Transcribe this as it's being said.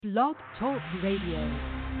Blog Talk Radio.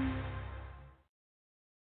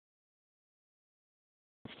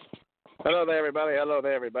 Hello there, everybody. Hello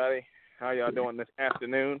there, everybody. How y'all doing this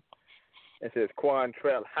afternoon? This is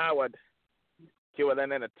Quantrell Howard,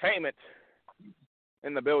 Qlown Entertainment,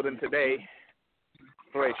 in the building today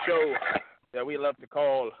for a show that we love to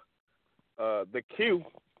call The Q.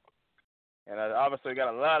 And I obviously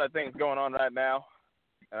got a lot of things going on right now.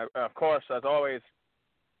 And of course, as always,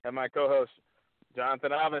 I have my co-host,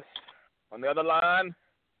 Johnathan Alves, on the other line.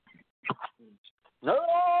 Hello!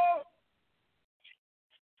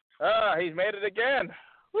 He's made it again.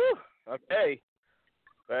 Whew. Okay.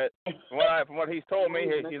 But from what he's told me,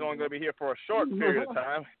 he's only going to be here for a short period of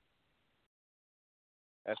time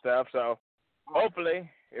and stuff. So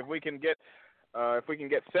hopefully, if we can get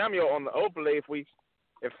Samuel on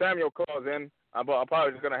if Samuel calls in, I'm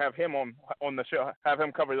probably just going to have him on the show, have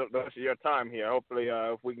him cover the rest of your time here. Hopefully,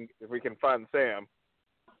 if we can find Sam,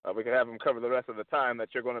 we can have him cover the rest of the time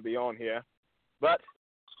that you're going to be on here. But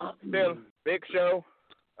still, big show.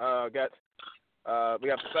 We got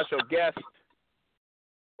special guest,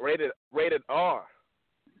 rated R,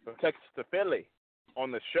 from Texas to Philly,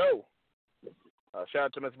 on the show. Shout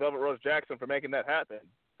out to Miss Velvet Rose Jackson for making that happen.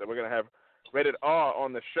 So we're gonna have rated R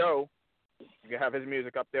on the show. You can have his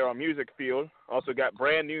music up there on Music Field. Also got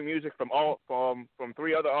brand new music from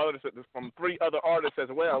three other artists as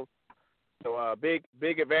well. So big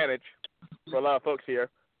advantage for a lot of folks here.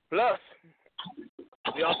 Plus,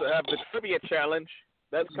 we also have the trivia challenge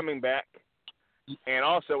that's coming back, and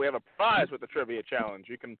also we have a prize with the trivia challenge.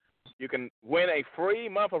 You can win a free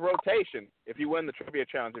month of rotation if you win the trivia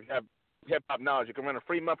challenge. If you have hip hop knowledge, you can win a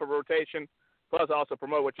free month of rotation. Plus, also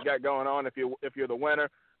promote what you got going on. If you're the winner,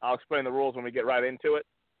 I'll explain the rules when we get right into it.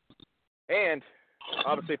 And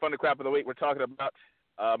obviously, Fun to Crap of the Week, we're talking about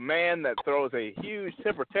a man that throws a huge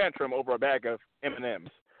temper tantrum over a bag of M&Ms.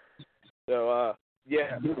 So,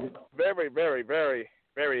 yeah, very, very, very,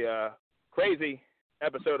 very crazy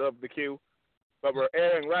episode of The Q. But we're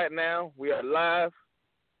airing right now. We are live.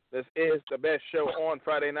 This is the best show on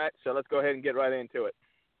Friday night, so let's go ahead and get right into it.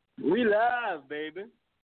 We live, baby.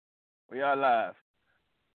 We are live.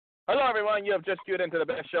 Hello, everyone. You have just queued into the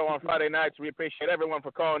best show on Friday nights. We appreciate everyone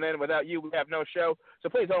for calling in. Without you, we have no show. So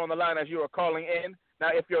please hold on the line as you are calling in. Now,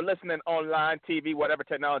 if you're listening online, TV, whatever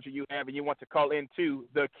technology you have, and you want to call into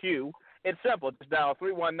The Q, it's simple. Just dial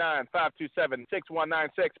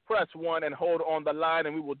 319-527-6196, press 1, and hold on the line,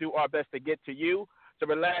 and we will do our best to get to you. So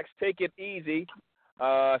relax, take it easy.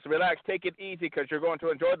 Because you're going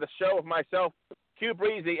to enjoy the show of myself, Q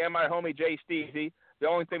Breezy, and my homie Jay Steezy. The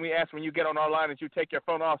only thing we ask when you get on our line is you take your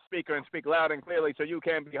phone off speaker and speak loud and clearly so you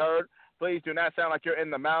can be heard. Please do not sound like you're in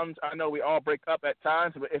the mountains. I know we all break up at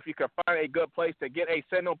times, but if you can find a good place to get a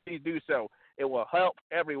signal, please do so. It will help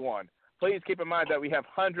everyone. Please keep in mind that we have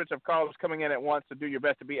hundreds of callers coming in at once, so do your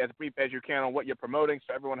best to be as brief as you can on what you're promoting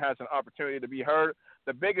so everyone has an opportunity to be heard.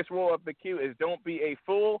 The biggest rule of the Q is don't be a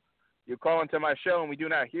fool. You call into my show and we do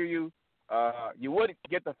not hear you. You would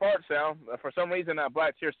get the fart sound. For some reason,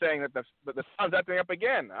 Black Tear saying that the sound's acting up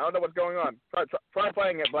again. I don't know what's going on. Try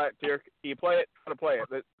playing it, Black Tear. Can you play it? Try to play it.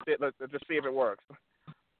 Let's just see if it works.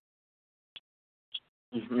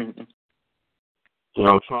 I'm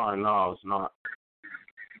trying. No, it's not.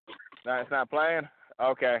 No, it's not playing.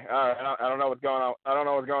 Okay, all right. I don't know what's going on. I don't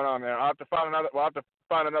know what's going on there. We'll have to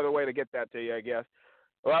find another way to get that to you, I guess.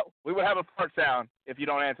 Well, we would have a fart sound if you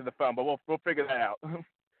don't answer the phone, but we'll figure that out.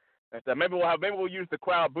 Maybe we'll use the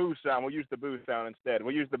crowd boo sound. We'll use the boo sound instead.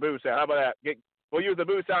 We'll use the boo sound. How about that? We'll use the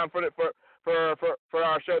boo sound for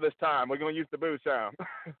our show this time. We're gonna use the boo sound.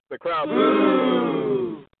 The crowd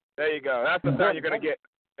boo. There you go. That's the sound you're gonna get.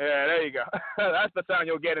 Yeah, there you go. That's the sound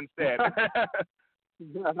you'll get instead.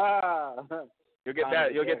 You'll get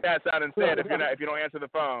that sound instead if you don't answer the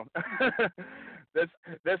phone. This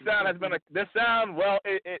sound. Well,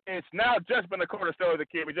 it's now just been a quarter story of the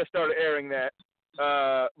Q. We just started airing that.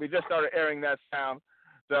 Sound.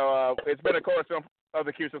 So it's been a quarter of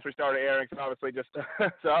the Q since we started airing. So obviously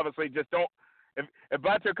just don't. If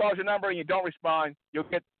Blatter calls your number and you don't respond, you'll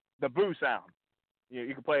get the boo sound.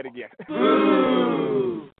 You can play it again.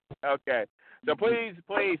 Okay. So please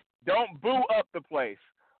don't boo up the place.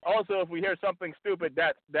 Also, if we hear something stupid,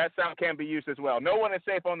 that sound can be used as well. No one is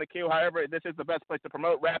safe on the Q. However, this is the best place to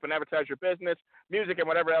promote, rap, and advertise your business, music, and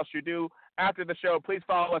whatever else you do. After the show, please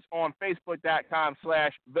follow us on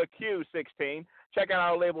Facebook.com/TheQ16. Check out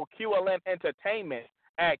our label Qlown Entertainment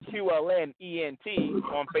at QLNENT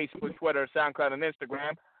on Facebook, Twitter, SoundCloud, and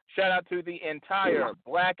Instagram. Shout out to the entire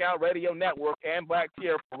Blackout Radio Network and Black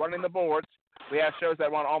Tier for running the boards. We have shows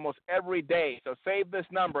that run almost every day. So save this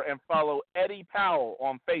number and follow Eddie Powell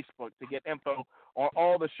on Facebook to get info on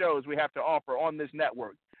all the shows we have to offer on this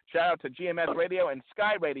network. Shout out to GMS Radio and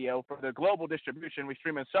Sky Radio for their global distribution. We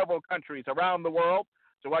stream in several countries around the world.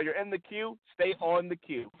 So while you're in the queue, stay on the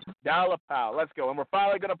queue. Dial up, pal. Let's go. And we're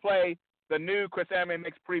finally going to play the new Chris Anime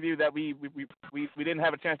Mix preview that we didn't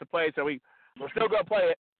have a chance to play. So we're still going to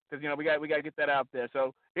play it because, we got to get that out there.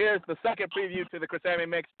 So here's the second preview to the Chris Anime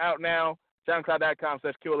Mix out now.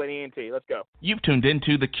 SoundCloud.com/QLNENT. Let's go. You've tuned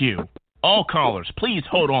into the queue. All callers, please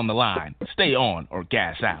hold on the line. Stay on or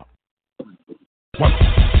gas out. Work.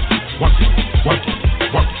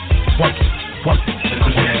 The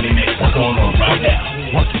Chris Anime Mix. What's going on right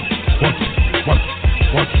now? Work.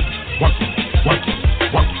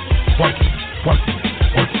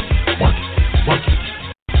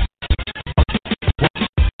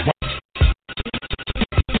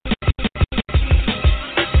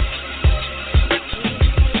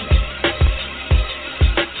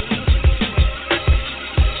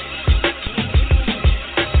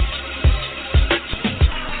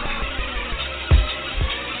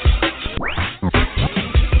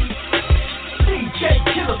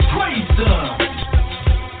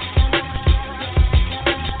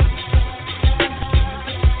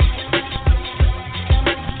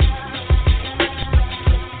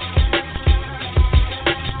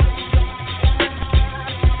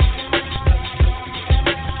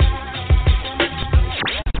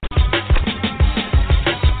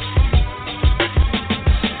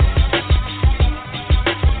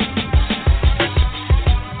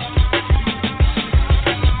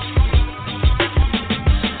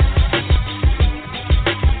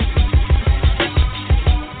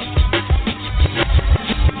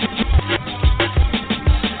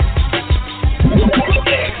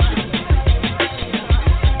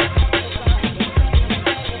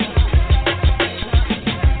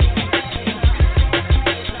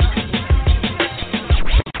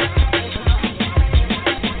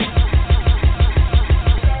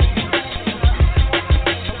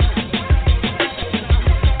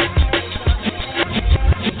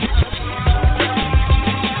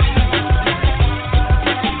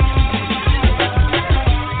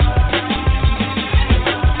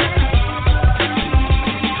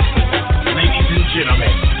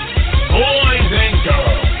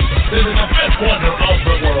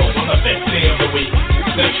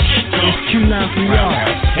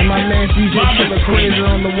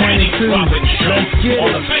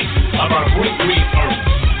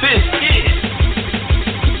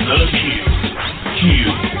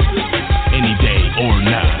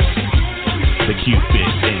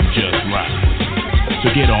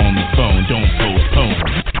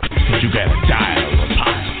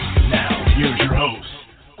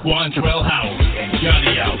 Quantrell and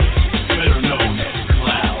Johnny Alves, better known as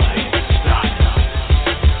Qlown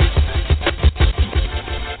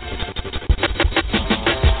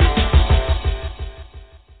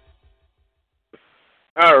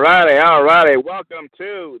and All righty. Welcome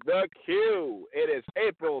to the Q. It is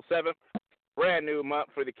April 7th, brand new month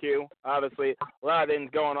for the Q. Obviously, a lot of things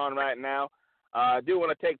going on right now. I do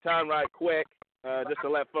want to take time right quick just to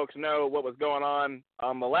let folks know what was going on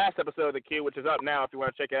the last episode of the Q, which is up now if you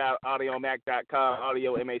want to check it out, audiomac.com,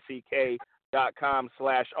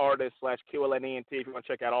 audiomac.com/artist/QLNENT if you want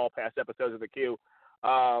to check out all past episodes of the Q.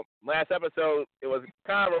 Last episode, it was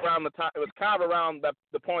kind of around the time. It was kind of around the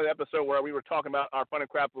point of the episode where we were talking about our fun and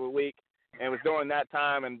crap of the week, and it was during that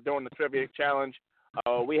time and during the trivia challenge.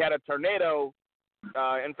 We had a tornado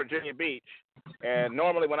in Virginia Beach, and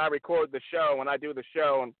normally when I record the show, when I do the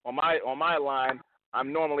show on my line,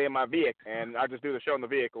 I'm normally in my vehicle, and I just do the show in the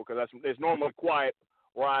vehicle because it's normally quiet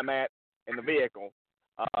where I'm at in the vehicle.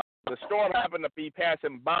 The storm happened to be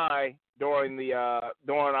passing by during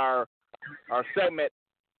our segment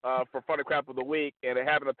for Fun and Crap of the Week, and it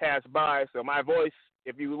happened to pass by. So my voice,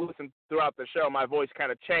 if you listen throughout the show, my voice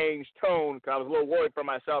kind of changed tone because I was a little worried for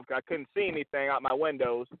myself because I couldn't see anything out my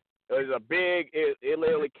windows. It was it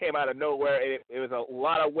literally came out of nowhere. It was a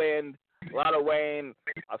lot of wind, a lot of rain.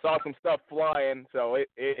 I saw some stuff flying, so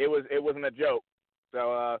it wasn't a joke.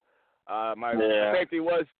 So my safety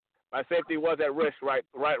was at risk right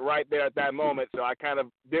there at that moment. So I kind of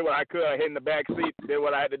did what I could. I hid in the back seat, did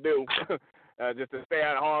what I had to do, just to stay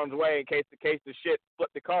out of harm's way in case the shit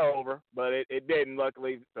flipped the car over. But it didn't,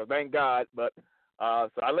 luckily. So thank God. But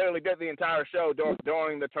so I literally did the entire show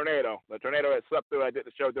during the tornado. The tornado had swept through. I did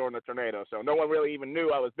the show during the tornado. So no one really even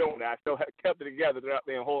knew I was doing that. I still kept it together throughout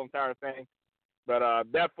the whole entire thing. But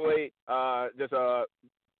definitely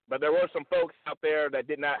but there were some folks out there that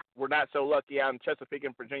were not so lucky out in Chesapeake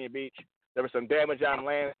and Virginia Beach. There was some damage out in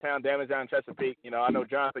Lansdowne, damage out in Chesapeake. You know, I know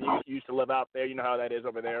Johnathan, you used to live out there. You know how that is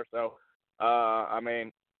over there. So, I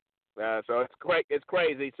mean, So it's great. It's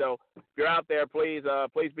crazy. So if you're out there, please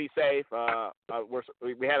be safe.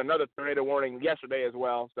 We had another tornado warning yesterday as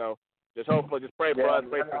well. So just hopefully just pray for us.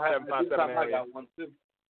 Pray for 757 area. I got one too.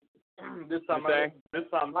 This time I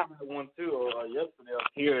had one too. Yesterday up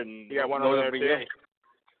here in you got one over there too.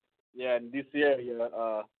 Yeah, in DC area.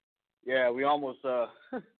 Yeah, we almost. I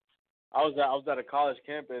was at a college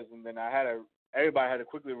campus, and then everybody had to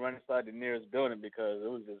quickly run inside the nearest building because it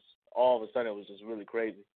was just all of a sudden it was just really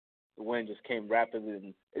crazy. The wind just came rapidly,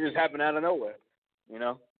 and it just happened out of nowhere, you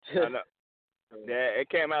know? I know. Yeah, it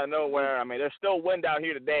came out of nowhere. I mean, there's still wind out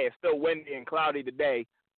here today. It's still windy and cloudy today.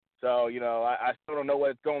 So, I still don't know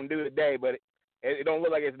what it's going to do today, but it don't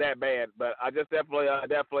look like it's that bad. But I just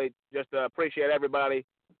definitely just appreciate everybody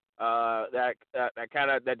that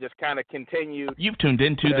just kind of continued. You've tuned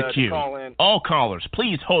into the queue. All callers,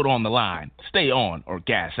 please hold on the line. Stay on or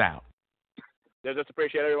gas out. Just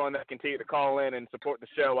appreciate everyone that continued to call in and support the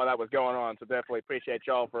show while that was going on. So definitely appreciate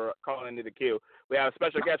y'all for calling into the queue. We have a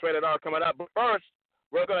special guest rated R coming up. But first,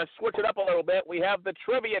 we're going to switch it up a little bit. We have the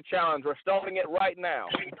trivia challenge. We're starting it right now.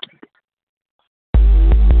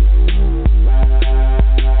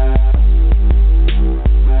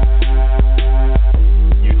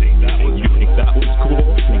 You think that was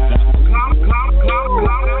cool?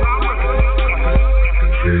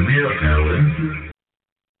 Trivia challenge.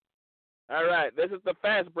 All right, this is the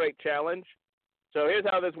fast break challenge. So here's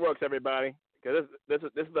how this works, everybody. Because this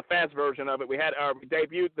is the fast version of it. We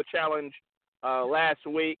debuted the challenge last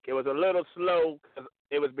week. It was a little slow.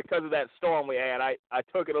 It was because of that storm we had. I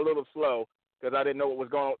took it a little slow because I didn't know what was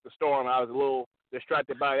going on with the storm. I was a little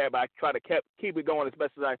distracted by that, but I try to keep it going as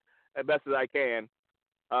best as I can.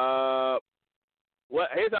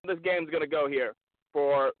 Here's how this game's gonna go here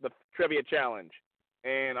for the trivia challenge.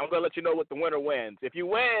 And I'm going to let you know what the winner wins. If you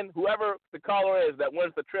win, whoever the caller is that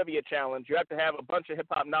wins the trivia challenge, you have to have a bunch of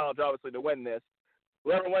hip-hop knowledge, obviously, to win this.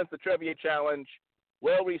 Whoever wins the trivia challenge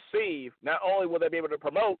will receive, not only will they be able to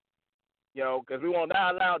promote, because we won't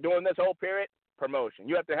allow during this whole period, promotion.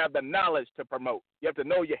 You have to have the knowledge to promote. You have to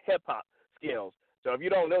know your hip-hop skills. So if you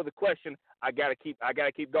don't know the question, I gotta keep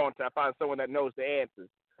going until I find someone that knows the answers.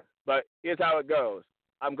 But here's how it goes.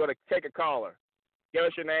 I'm going to take a caller. Give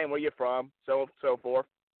us your name, where you're from, so forth.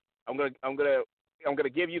 I'm gonna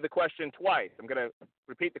give you the question twice. I'm gonna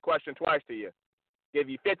repeat the question twice to you. Give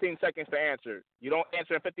you 15 seconds to answer. You don't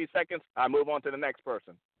answer in 15 seconds, I move on to the next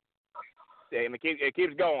person. And it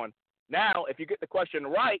keeps going. Now, if you get the question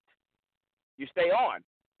right, you stay on,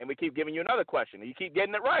 and we keep giving you another question. And you keep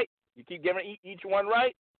getting it right. You keep giving each one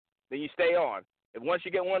right, then you stay on. If once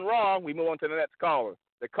you get one wrong, we move on to the next caller.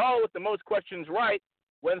 The caller with the most questions right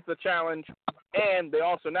wins the challenge, and they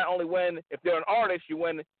also not only win, if they're an artist, you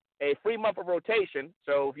win a free month of rotation.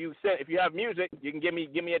 So if you have music, you can give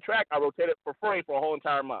me a track. I'll rotate it for free for a whole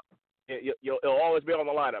entire month. It'll always be on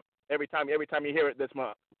the lineup every time you hear it this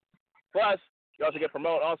month. Plus, you also get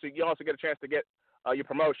promote. You also get a chance to get your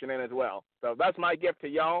promotion in as well. So that's my gift to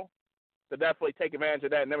y'all. So definitely take advantage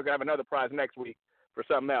of that, and then we're gonna have another prize next week for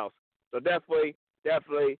something else. So definitely,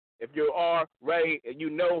 if you are ready and you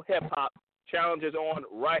know hip hop, challenge is on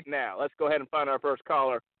right now. Let's go ahead and find our first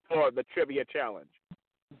caller for the trivia challenge.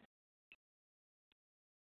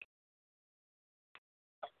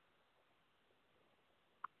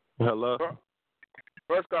 Hello.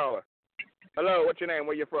 First caller. Hello, what's your name?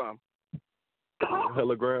 Where you from?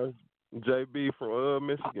 Hello, Graham. JB from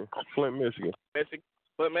Michigan, Flint, Michigan.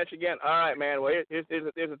 Flint, Michigan. All right, man. Well, here's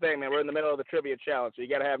the thing, man. We're in the middle of the trivia challenge, so you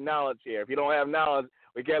got to have knowledge here. If you don't have knowledge,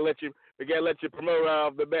 we can't let you promote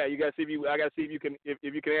off the bat. I gotta see if you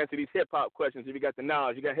can answer these hip hop questions. If you got the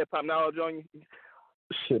knowledge, you got hip hop knowledge on you.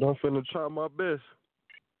 Shit, I'm finna try my best.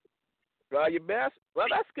 Try your best. Well,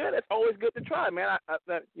 that's good. It's always good to try, man.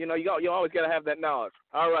 You always gotta have that knowledge.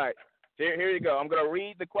 All right, here you go. I'm gonna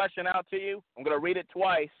read the question out to you. I'm gonna read it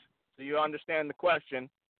twice so you understand the question,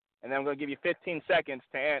 and then I'm gonna give you 15 seconds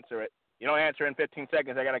to answer it. You don't answer in 15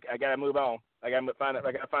 seconds. I gotta move on. I gotta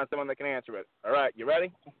find someone that can answer it. All right, you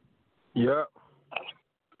ready? Yeah.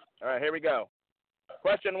 All right, here we go.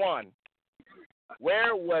 Question 1.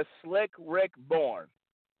 Where was Slick Rick born?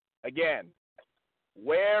 Again,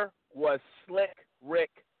 where was Slick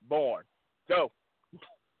Rick born? Go.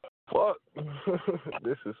 Fuck.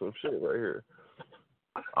 This is some shit right here.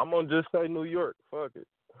 I'm gonna just say New York. Fuck it.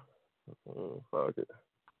 Fuck it.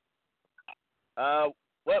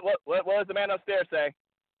 What does the man upstairs say?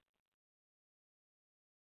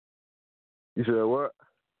 You said what?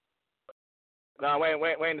 No, wait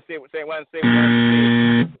to see.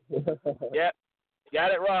 Yep,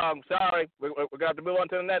 got it wrong. Sorry, we're gonna have to move on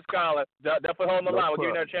to the next caller. Definitely hold on the line. We'll give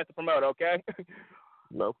you another chance to promote. Okay.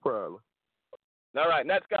 No problem. All right,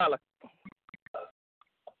 next caller.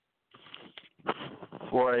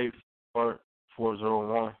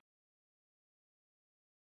 484-401.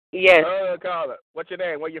 Yes. Caller, what's your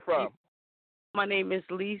name? Where you from? My name is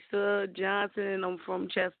Lisa Johnson, and I'm from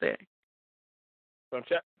Chester. From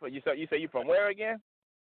you say you from where again?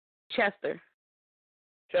 Chester.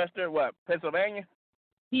 Chester, what? Pennsylvania?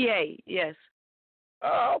 PA, yes.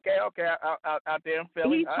 Oh, okay. Out there in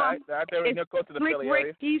Philly. All right, out there near close to the Philly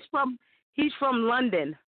area. He's from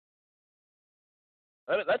London.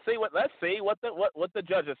 Let's see what the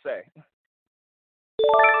judges say.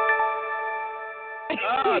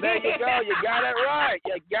 Oh, there you go. You got it right.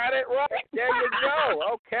 There you go.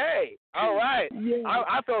 Okay. All right. Yeah.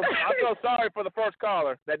 I feel sorry for the first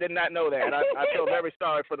caller that did not know that. I feel very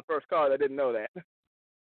sorry for the first caller that didn't know that.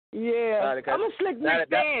 Yeah. I'm a Slick Rick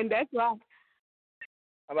fan. That's why.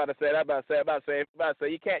 I'm about to say.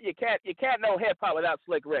 You can't know hip hop without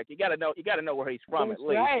Slick Rick. You gotta know where he's from. That's at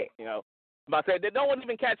least. Right. You know. I'm about to say no one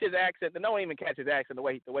even catch his accent. No one even catch his accent the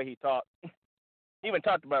way he talked. He even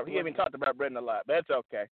talked about Britain a lot, but it's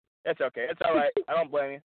okay. It's all right. I don't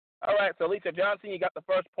blame you. All right, so Lisa Johnson, you got the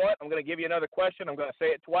first point. I'm going to give you another question. I'm going to say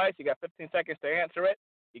it twice. You got 15 seconds to answer it.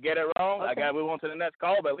 You get it wrong, I got to move on to the next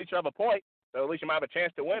call, but at least you have a point. So at least you might have a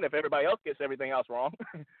chance to win if everybody else gets everything else wrong.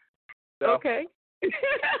 Okay. So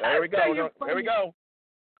here we go. Here we go.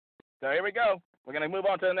 We're going to move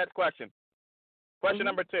on to the next question. Question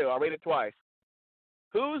number 2. I'll read it twice.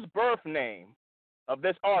 Whose birth name of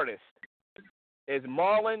this artist is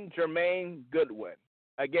Marlon Jermaine Goodwin?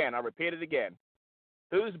 Again, I'll repeat it again.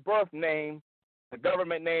 Whose birth name, the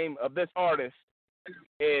government name of this artist,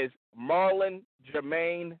 is Marlon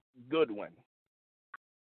Jermaine Goodwin?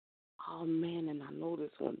 Oh, man, and I know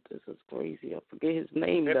this one. This is crazy. I forget his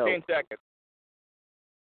name, 15 seconds.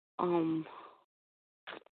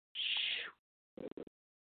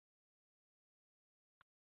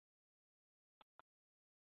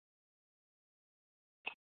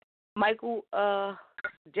 Michael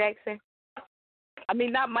Jackson. I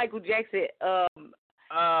mean, not Michael Jackson. Oh,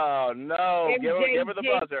 no. Give her the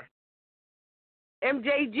buzzer.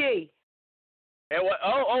 MJG. And what?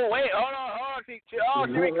 Oh, wait. Hold on.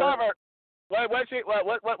 She recovered.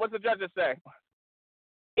 What's the judges say?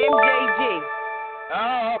 MJG.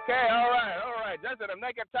 Oh, okay. All right. Just in the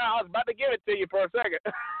nick of time, I was about to give it to you for a second.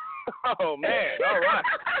 Oh, man. All right.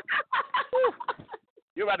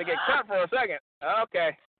 You're about to get cut for a second.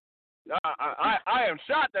 Okay. I am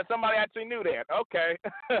shocked that somebody actually knew that. Okay.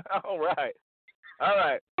 All right.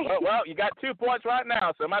 Well, you got 2 points right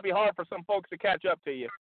now, so it might be hard for some folks to catch up to you.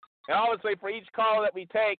 And obviously, for each call that we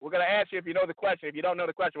take, we're going to ask you if you know the question. If you don't know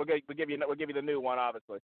the question, we'll give you the new one,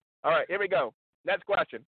 obviously. All right, here we go. Next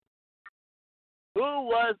question. What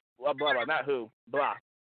was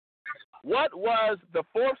the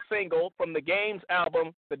 4th single from the Games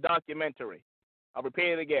album, The Documentary? I'll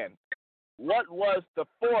repeat it again. What was the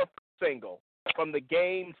 4th single from the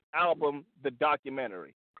Games album, The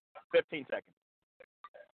Documentary? 15 seconds.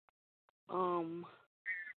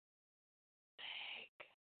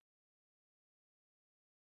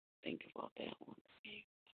 Think about that one.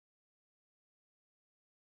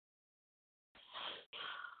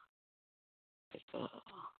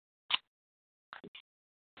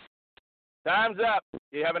 Time's up.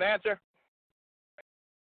 Do you have an answer?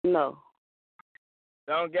 No.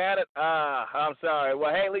 Don't get it? I'm sorry.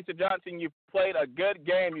 Well, hey, Lisa Johnson, you played a good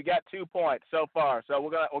game. You got 2 points so far. So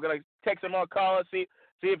we're gonna take some more callers. See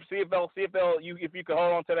if you can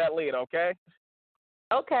hold on to that lead. Okay.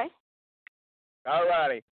 Okay. All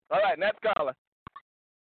righty. All right. Next caller.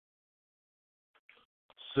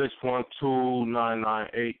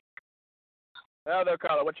 612-998. Another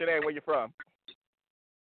caller. What's your name? Where you from?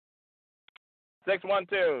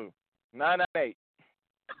 612-998. Is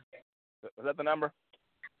that the number?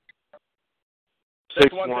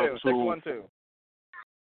 612.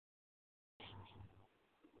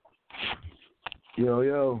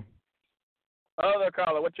 Yo. Other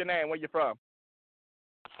caller, what's your name? Where you from?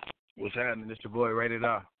 What's happening? It's your boy, Rated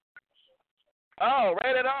R. Oh,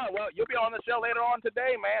 Rated R. Well, you'll be on the show later on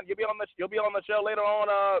today, man. You'll be on the show later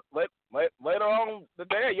on. Later on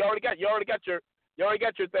today. You already got your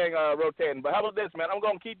thing rotating. But how about this, man? I'm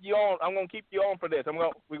gonna keep you on. For this.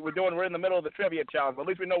 We're in the middle of the trivia challenge. But at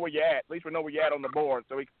least we know where you're at. At least we know where you're at on the board,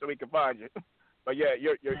 so we can find you. But yeah,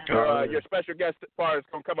 your special guest part is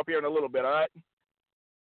gonna come up here in a little bit. All right.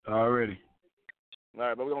 Already. All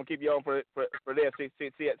right, but we're gonna keep you on for this. See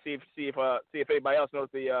if anybody else knows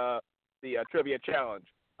the trivia challenge.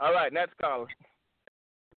 All right, next caller.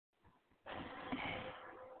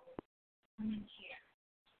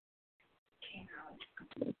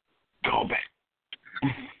 Go back.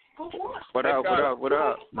 What up?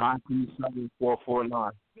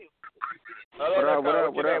 937-449.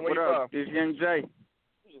 What up? This is Young Jay.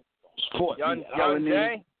 Young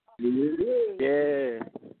Jay? Yeah.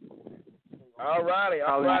 All righty,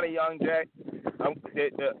 Young Jay.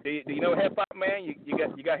 Do you know hip hop, man?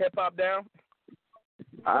 You got hip hop down?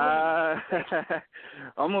 I'm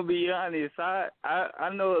gonna be honest. I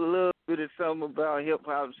know a little bit of something about hip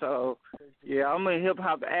hop, so yeah, I'm a hip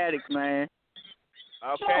hop addict, man.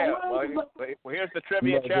 Okay. Well, here's the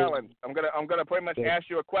trivia challenge. I'm gonna pretty much ask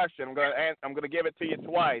you a question. I'm gonna give it to you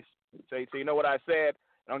twice, so you know what I said.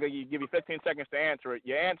 I'm gonna give you 15 seconds to answer it.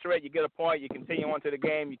 You answer it, you get a point. You continue on to the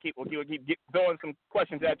game. We'll keep throwing some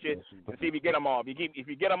questions at you and see if you get them all. If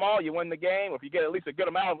you get them all, you win the game. If you get at least a good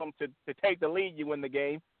amount of them to take the lead, you win the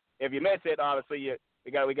game. If you miss it, obviously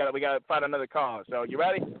we got to find another call. So you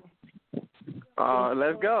ready?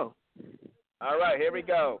 Let's go. All right, here we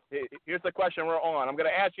go. Here's the question we're on. I'm going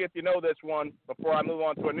to ask you if you know this one before I move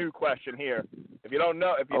on to a new question here. If you don't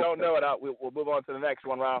know it, we'll move on to the next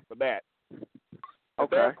one right off the bat. The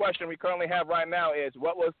third question we currently have right now is,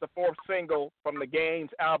 what was the fourth single from the Gaines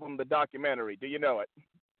album, The Documentary? Do you know it?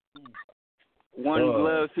 One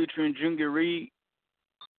Glove featuring Junior Reed.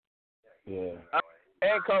 Yeah.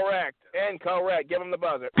 Incorrect. Give him the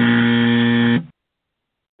buzzer.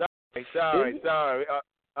 Sorry.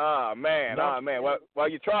 Oh man. Well,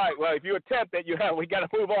 you tried. Well, if you attempt it, we got to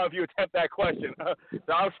move on. If you attempt that question, so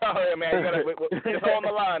I'm sorry, man. You got to just hold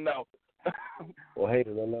the line, though. Well,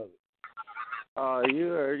 haters, I love it. Oh,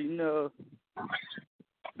 you already know.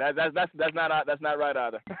 That's not right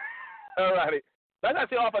either. All righty. That's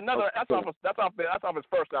actually off another. That's off his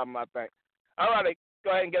first album, I think. All righty.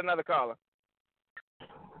 Go ahead and get another caller.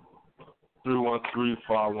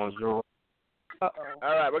 313-510. All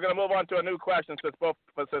right, we're gonna move on to a new question since the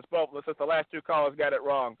last two callers got it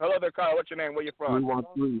wrong. Hello there, caller. What's your name? Where you from?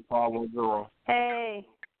 313-510. Hey.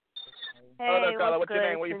 Hello there, caller. What's your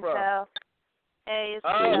name? Where you from? Hey, it's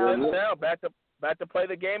Quantrell. Back to play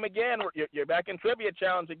the game again. You're back in trivia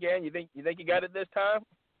challenge again. You think you got it this time?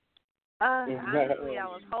 Honestly, I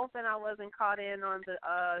was hoping I wasn't caught in on the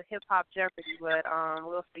hip hop Jeopardy, but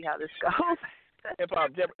we'll see how this goes. Hip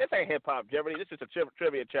hop Jeopardy. This ain't hip hop Jeopardy. This is a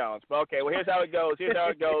trivia challenge. But okay, well here's how it goes. We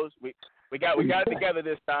got it together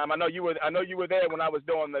this time. I know you were there when I was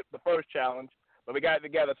doing the first challenge, but we got it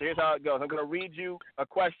together. So here's how it goes. I'm going to read you a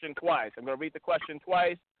question twice. I'm going to read the question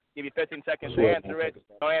twice. Give you 15 seconds to answer it.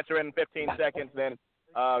 Don't answer it in 15 seconds, then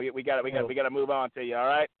we got to move on to you. All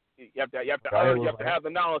right. You have to have the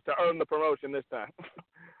knowledge to earn the promotion this time.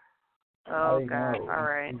 Okay. All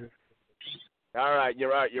right. All right.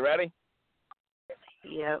 You ready?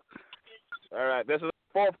 Yep. All right. This is the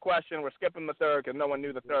fourth question. We're skipping the third because no one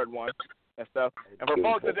knew the third one and stuff. And for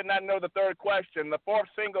folks that did not know the third question, the fourth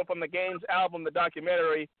single from the Gaines album, The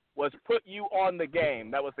Documentary, was "Put You on the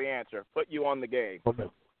Game." That was the answer. Put You on the Game. Okay.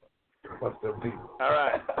 What's the deal? All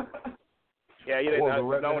right. Yeah, you didn't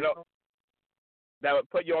know. No. That would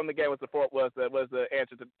 "Put You on the Game" was the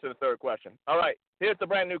answer to the third question. All right. Here's the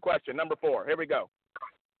brand new question, number 4. Here we go.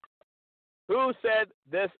 Who said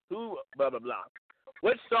this? Who? Blah blah blah.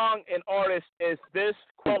 Which song and artist is this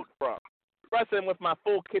quote from? Expressing with my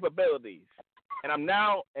full capabilities, and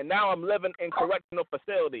now I'm living in correctional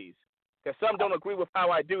facilities. Because some don't agree with how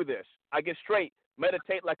I do this. I get straight,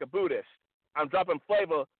 meditate like a Buddhist. I'm dropping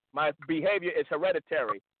flavor. My behavior is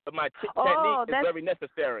hereditary, but my technique is very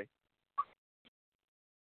necessary.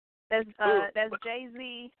 That's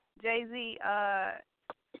Jay-Z. Jay-Z.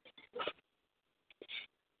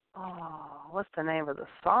 What's the name of the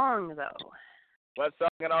song though? What song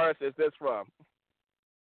and artist is this from?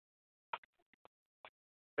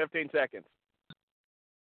 15 seconds.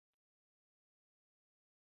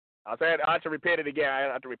 I'll say it. I have to repeat it again. I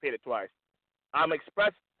have to repeat it twice.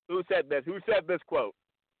 Who said this? Who said this quote?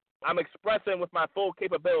 I'm expressing with my full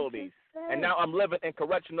capabilities, and now I'm living in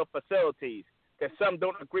correctional facilities. Because some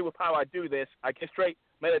don't agree with how I do this. I get straight,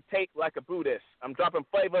 meditate like a Buddhist. I'm dropping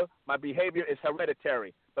flavor. My behavior is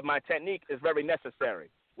hereditary, but my technique is very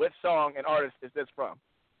necessary. Which song and artist is this from?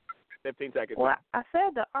 15 seconds. Well, I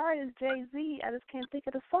said the artist Jay-Z. I just can't think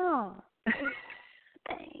of the song.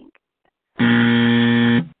 Dang.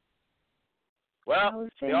 Well,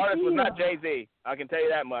 the artist was not Jay-Z. I can tell you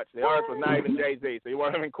that much. The artist was not even Jay-Z, so you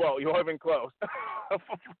weren't even close.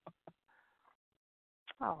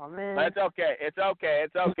 Oh, man. But it's okay. It's okay.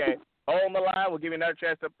 Hold the line. We'll give you another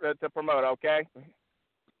chance to promote, okay?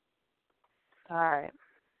 All right.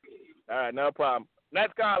 All right, no problem.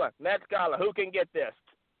 Next caller. Who can get this?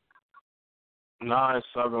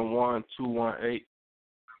 971-218.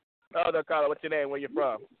 Oh, the caller. What's your name? Where you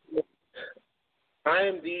from? I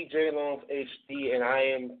am DJ Long HD, and I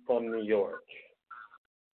am from New York.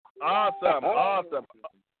 Awesome. Well,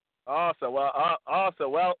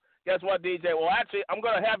 guess what, DJ? Well, actually, I'm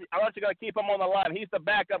actually gonna keep him on the line. He's the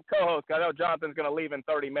backup co-host. I know Jonathan's gonna leave in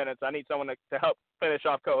 30 minutes. I need someone to help finish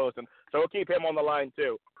off co-hosting, so we'll keep him on the line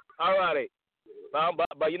too. All righty.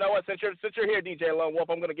 But you know what? Since you're here, DJ Lone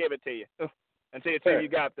Wolf, I'm gonna give it to you and see if you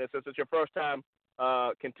got this. Since it's your first time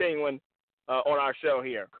continuing on our show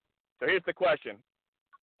here. So here's the question.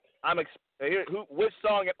 Which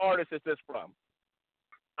song and artist is this from?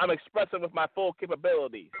 I'm expressing with my full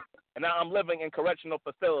capabilities, and now I'm living in correctional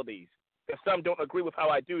facilities. If some don't agree with how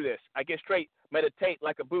I do this, I get straight, meditate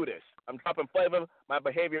like a Buddhist. I'm dropping flavor, my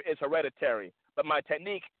behavior is hereditary, but my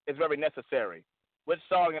technique is very necessary. Which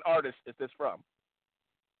song and artist is this from?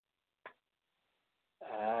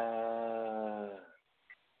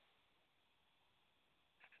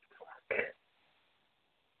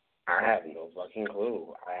 I have no fucking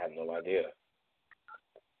clue. I have no idea.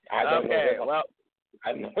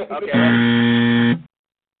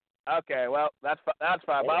 Okay, well that's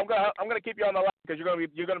fine. But I'm gonna keep you on the line because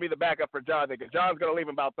you're gonna be the backup for John. Because John's gonna leave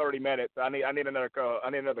in about 30 minutes. I need another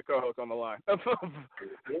co-host on the line. I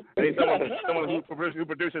need someone who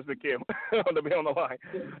produces the Q to be on the line.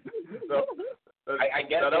 So I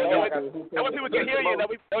guess that way people can hear you. That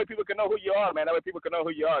way people can know who you are, man. That way people can know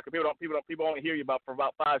who you are. Because people only hear you for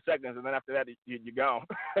about 5 seconds, and then after that you're gone.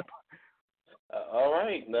 All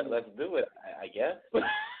right, let's do it. I guess.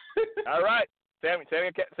 All right, Samuel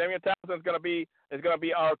Townsend is gonna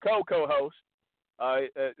be our co-host.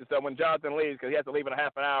 So when Jonathan leaves, because he has to leave in a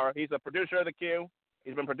half an hour, he's a producer of the Q.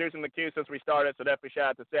 He's been producing the Q since we started. So definitely shout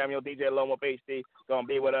out to Samuel. DJ Lone Wolf HD gonna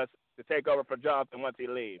be with us to take over for Jonathan once he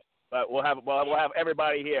leaves. But we'll have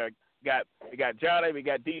everybody here. We got Johnny, we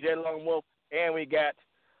got DJ Lone Wolf, and we got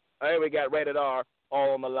Rated R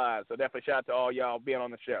all on the line. So definitely shout out to all y'all being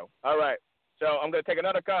on the show. All right. So I'm going to take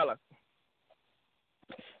another caller.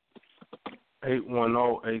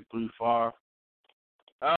 810-835.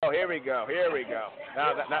 Oh, here we go.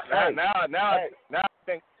 Now I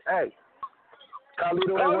think. Hey,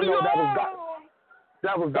 Carlito,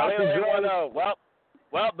 that was Dr. Dre.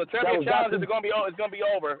 Well, the trivia challenge is going to be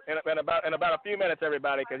over in about a few minutes,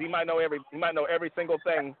 everybody, because he might know every single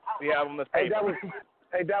thing we have on this paper.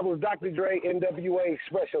 That was Dr. Dre, NWA,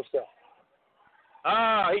 Express Yourself.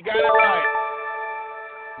 Ah, he got it right.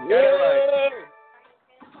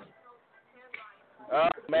 Oh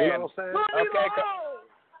man. You know what I'm saying?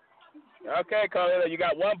 Okay, Carlito, you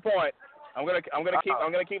got 1 point. I'm gonna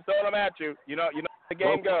keep throwing them at you. You know how the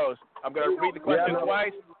game goes. I'm gonna read the question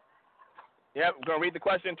twice. Yep, I'm gonna read the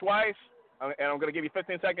question twice, and I'm gonna give you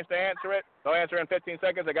 15 seconds to answer it. Don't answer in 15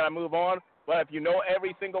 seconds. I gotta move on. But if you know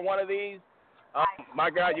every single one of these, my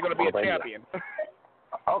God, you're gonna be a champion.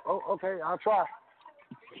 Okay, I'll try.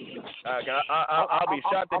 I'll be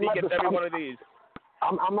shocked if he gets every one of these.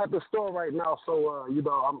 I'm at the store right now, so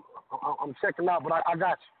I'm checking out, but I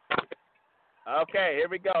got you. Okay, here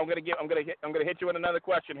we go. I'm gonna hit you with another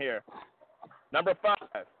question here. Number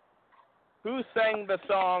 5. Who sang the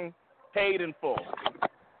song "Paid in Full"?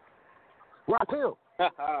 Rakim.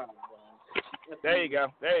 There you go.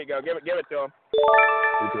 Give it to him.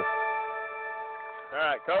 All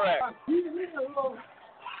right, correct.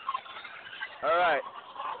 All right.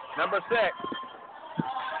 Number 6.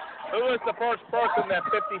 Who is the first person that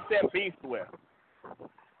 50 Cent beefed with?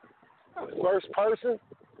 First person?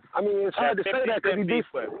 I mean, it's hard to say that because he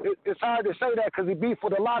beefed. It's hard to say that because he beefed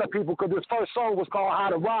with a lot of people. Because his first song was called "How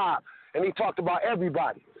to Rob," and he talked about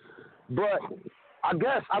everybody. But I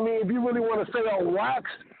guess, I mean, if you really want to say on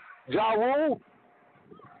wax, Ja Rule.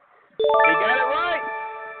 He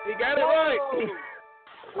got it right.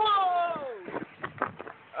 Whoa!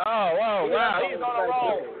 Oh, whoa, wow. He's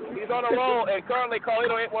on a roll. And currently,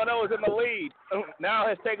 Carlito 810 is in the lead. Now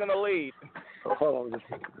has taken the lead. Hold on.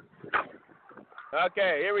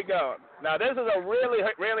 Okay, here we go. Now, this is a really,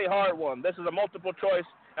 really hard one. This is a multiple choice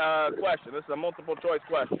question.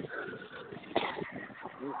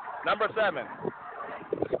 Number 7.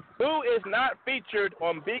 Who is not featured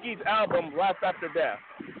on Biggie's album Life After Death?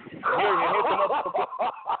 Here's the multiple.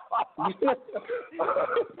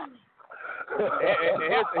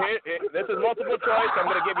 This is multiple choice. I'm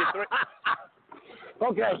going to give you 3.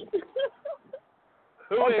 Okay.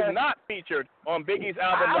 Who is not featured on Biggie's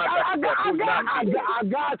album Life After Death? Who's not featured? I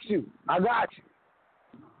got you.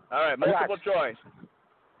 All right, multiple choice.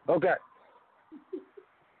 Okay.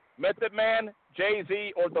 Method Man,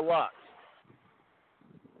 Jay-Z, or Deluxe?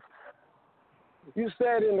 You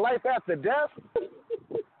said in Life After Death?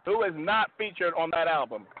 Who is not featured on that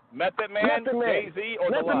album? Method Man, Jay-Z, or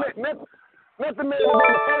Deluxe? Method Man was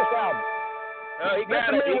on the first album. He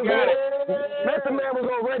got it. Method Man was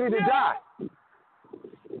all ready to die.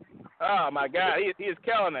 Oh, my God. He is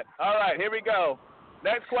killing it. All right, here we go.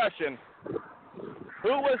 Next question. Who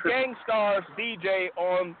was Gangstar's DJ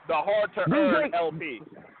on the Hard to Earn LP?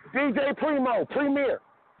 DJ Premier.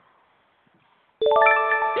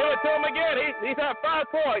 Give it to him again. He's at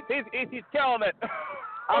 5 points. He's killing it.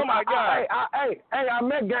 Oh, my God. I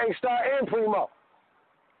met Gangstar and Primo.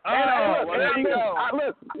 I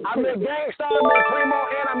met Gangstar, I met Primo,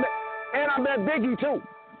 and I met Biggie, too.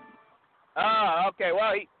 Okay.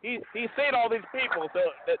 Well, he's seen all these people, so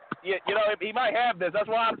that, you know, he might have this. That's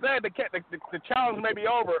why I'm saying the challenge may be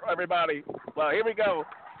over, everybody. Well, here we go.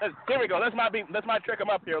 This might trick him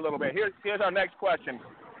up here a little bit. Here's our next question.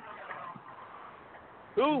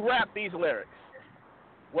 Who rapped these lyrics?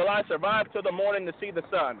 Will I survive till the morning to see the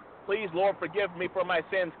sun? Please, Lord, forgive me for my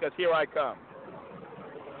sins, because here I come.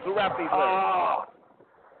 Who rapped these lyrics?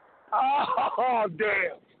 Oh,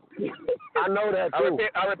 damn. I know that, too.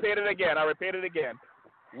 I repeat it again.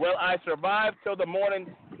 Will I survive till the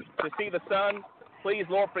morning to see the sun? Please,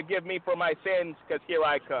 Lord, forgive me for my sins, because here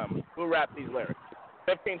I come. Who rapped these lyrics?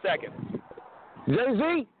 15 seconds.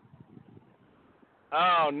 Jay-Z?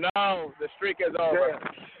 Oh, no. The streak is over.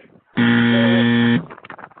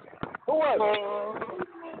 Who was it?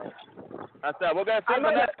 I said, we're going to see if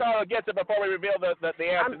the next caller gets it before we reveal the answer to that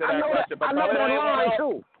question. I know that line,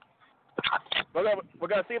 too. We're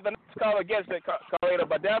going to see if the next caller gets it, Carlito,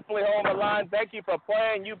 but definitely hold the line. Thank you for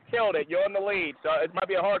playing. You've killed it. You're in the lead, so it might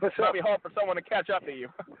be hard for someone to catch up to you.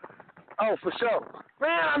 Oh, for sure.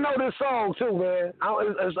 Man, I know this song, too, man. I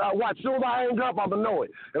watch. As soon as I hang up, I'm going to know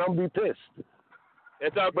it, and I'm going to be pissed.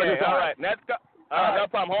 It's okay. All right. Next no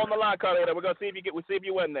problem. Hold the line, Carlito. We're going to see if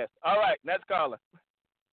you win this. All right. Next caller.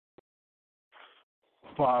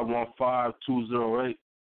 515-208.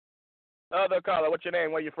 Other caller. What's your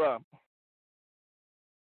name? Where you from?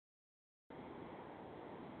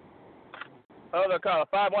 Other caller.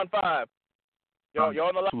 515. You're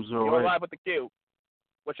on the line. You're live with the queue.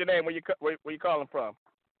 What's your name? Where you calling from?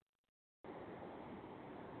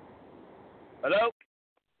 Hello?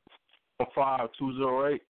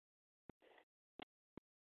 55208.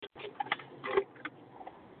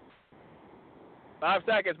 Five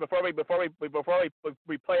seconds before we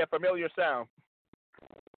play a familiar sound.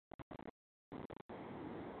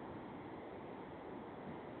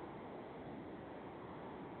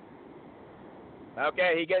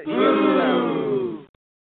 Okay, he gets the sound.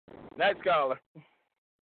 Next caller.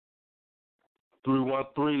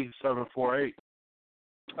 313-748.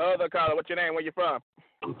 Other caller, what's your name? Where you from?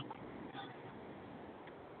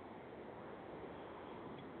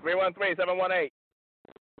 313-718.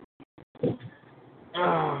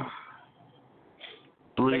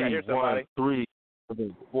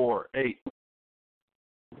 313-748.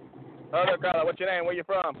 Other caller, what's your name? Where you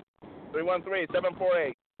from?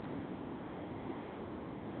 313-748.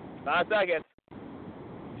 5 seconds.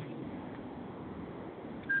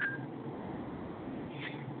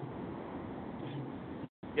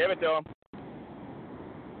 Give it to him.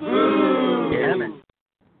 Damn it.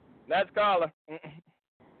 Next caller.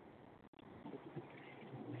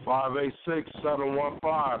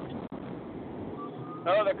 586-715.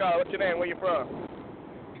 Other caller, what's your name? Where you from?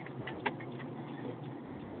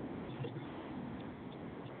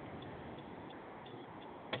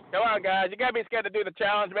 Come on, guys. You got to be scared to do the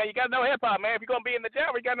challenge, man. You got to know hip-hop, man. If you're going to be in the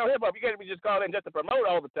genre, you got to know hip-hop. You can't be just called in just to promote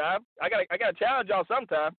all the time. I got to challenge y'all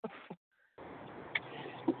sometime.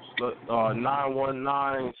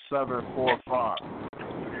 919-745.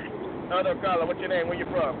 Other caller, what's your name? Where you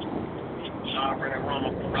from? Sean Red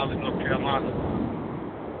Roma from Raleigh, North Carolina.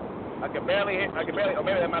 I can barely hear. Oh,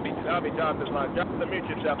 maybe that'll be Jonathan's line. Jonathan, mute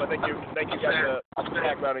yourself. I think you got the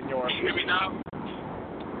background in yours. Can you hear me now?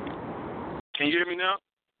 Can you hear me now?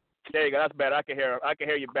 There you go. That's better. I can hear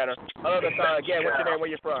you better. Other caller, again, what's your name? Where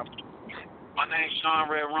you from? My name's Sean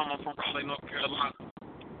Red Roma from Raleigh, North Carolina.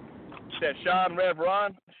 You said Sean Red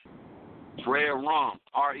Ron? Red Rum,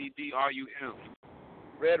 REDRUM.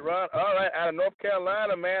 Red Ron. All right, out of North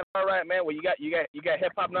Carolina, man. All right, man. Well, you got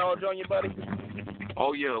hip hop knowledge on you, buddy?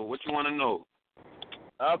 Oh yeah. What you want to know?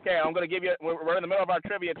 Okay, I'm gonna give you. We're in the middle of our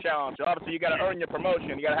trivia challenge. So obviously, you got to earn your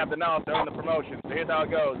promotion. You got to have the knowledge to earn the promotion. So here's how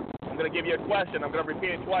it goes. I'm gonna give you a question. I'm gonna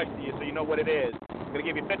repeat it twice to you so you know what it is. I'm gonna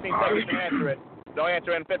give you 15 seconds to answer it. Don't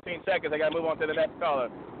answer in 15 seconds. I gotta move on to the next caller.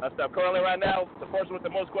 Currently, right now, the person with the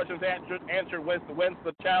most questions answered wins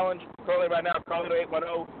the challenge. Currently, right now, Carlito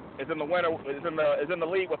 810 is in the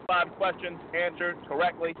lead with 5 questions answered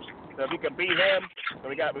correctly. So if you can beat him, so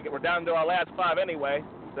we're down to our last 5 anyway.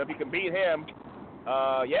 So if you can beat him,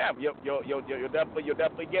 you'll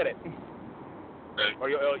definitely get it. or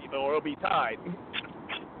it'll be tied.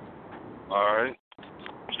 All right.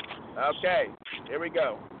 Okay, here we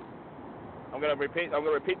go. I'm gonna repeat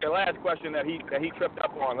the last question that he tripped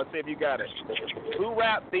up on. Let's see if you got it. Who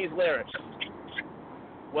rapped these lyrics?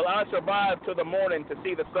 Will I survive till the morning to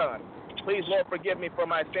see the sun? Please, Lord, forgive me for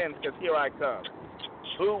my sins, because here I come.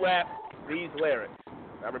 Who rapped these lyrics?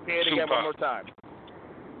 I repeat it again one more time.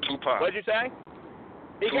 Tupac. What'd you say?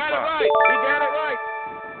 He Tupac. got it right. He got it right.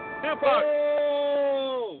 Tupac.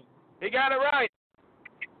 Oh! He got it right.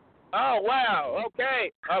 Oh, wow.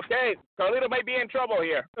 Okay. Carlito may be in trouble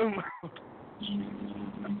here. Okay,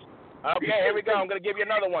 here we go. I'm going to give you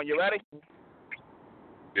another one. You ready?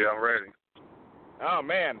 Yeah, I'm ready. Oh,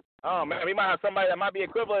 man. We might have somebody that might be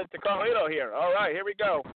equivalent to Carlito here. All right, here we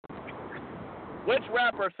go. Which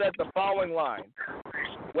rapper said the following line?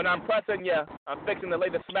 When I'm pressing you, I'm fixing to lay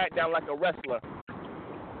the smack down like a wrestler.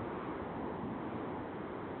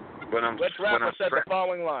 Which rapper said the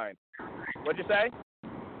following line? What'd you say?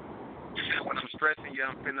 When I'm stressing you,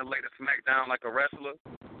 I'm finna lay the smack down like a wrestler.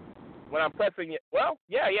 When I'm pressing you, well,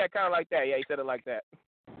 yeah, kind of like that. Yeah, he said it like that.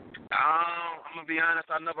 I'm gonna be honest,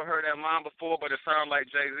 I never heard that line before, but it sounds like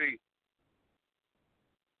Jay-Z.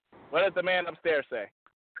 What does the man upstairs say?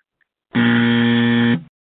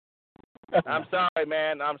 I'm sorry,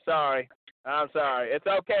 man. I'm sorry. It's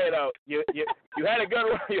okay though. You had a good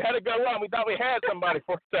run. You had a good run. We thought we had somebody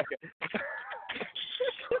for a second.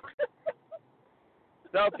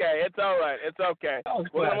 It's okay. It's all right. It's okay.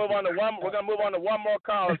 We're gonna move on to one. We're gonna move on to one more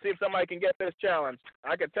call and see if somebody can get this challenge.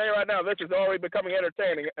 I can tell you right now, this is already becoming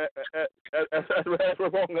entertaining. As we're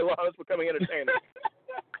going along, it's becoming entertaining.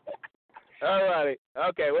 All righty.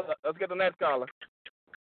 Okay. Let's get the next caller.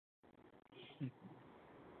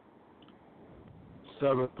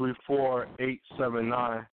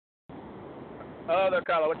 734-879. Other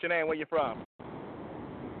caller. What's your name? Where you from?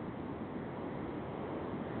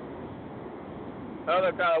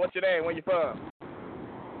 Other caller. What's your name? Where you from?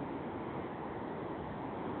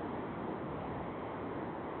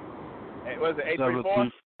 Hey, what is it? 834.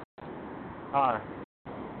 Hi.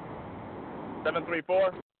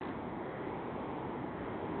 734.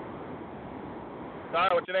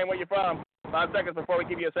 Sorry, what's your name? Where you from? 5 seconds before we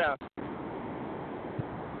give you a sound.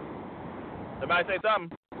 Somebody say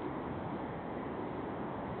something.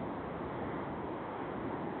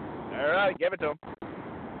 All right, give it to him.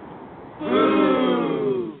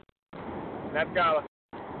 Next caller.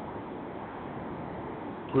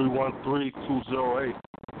 313-208.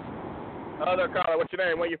 Other caller, what's your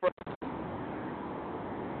name? Where you from?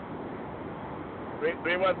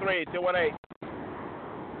 313-218.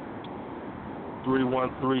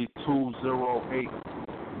 313-208.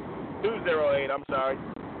 208, I'm sorry.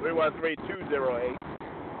 313-208.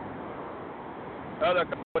 Other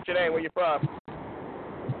caller, what's your name? Where you from?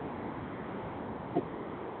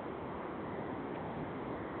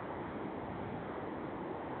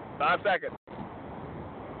 Five seconds.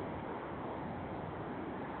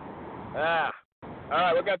 All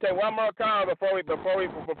right, we're gonna take one more call before we throw a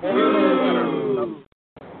winner.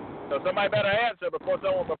 So somebody better answer before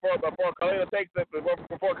Khalil takes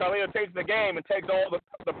the game and takes all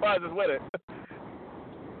the prizes with it.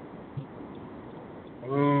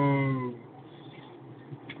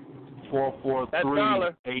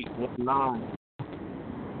 443-819.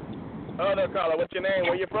 Other caller, what's your name?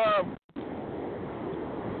 Where you from?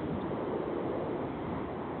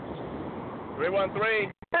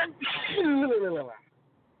 313.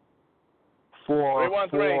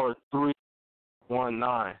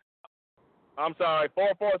 443-19. I'm sorry,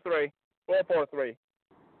 443. 443.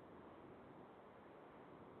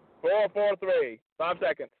 443. 5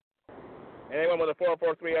 seconds. Anyone with a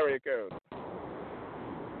 443 area code?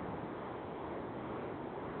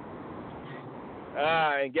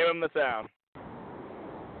 And give him the sound.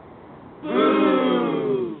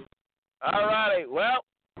 All righty. Well,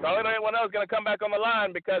 probably anyone else is going to come back on the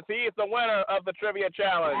line because he is the winner of the trivia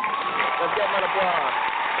challenge. Let's give him an applause.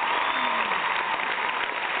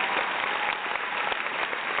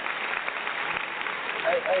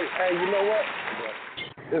 Hey, you know what?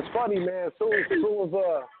 It's funny, man. As soon as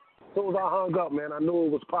I hung up, man, I knew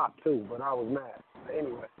it was Pop too, but I was mad.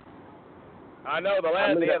 Anyway. I know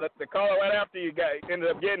the caller right after you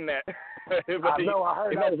ended up getting that. I know. I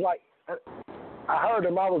heard. I heard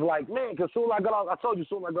him. I was like, man, because soon as I got out, I told you,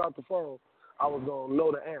 soon as I got off the phone, I was gonna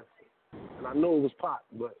know the answer, and I knew it was Pop,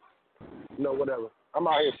 but whatever. I'm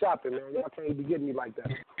out here shopping, man. Y'all can't be getting me like that.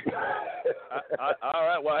 All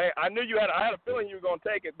right. Well, hey, I knew you had. I had a feeling you were gonna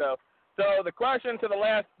take it though. So the question to the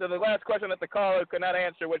last question that the caller could not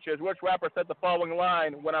answer, which is which rapper said the following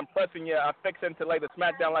line: "When I'm pressing you, I fix him to lay the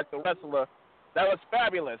smack down like the wrestler." That was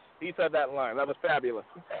fabulous. He said that line. That was fabulous.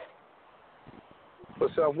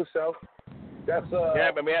 What's up? That's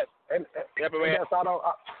Yeah, but man.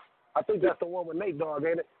 I think that's the one with Nate Dogg,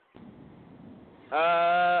 ain't it?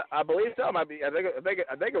 I believe so. Might be. I think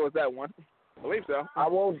it was that one. I believe so. I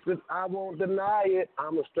won't deny it.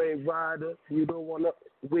 I'm a straight rider. You don't want to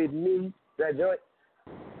with me. That joint.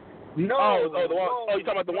 No. The one. Oh, you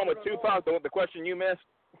talking about the one with Tupac? The question you missed?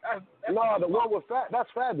 No, the one with that's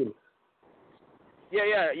fabulous.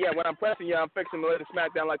 Yeah. When I'm pressing you, I'm fixing to let it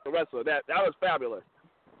smack down like the wrestler. That was fabulous.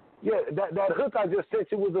 Yeah, that hook I just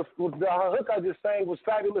sent you the hook I just sang was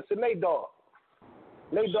fabulous to Nate Dogg.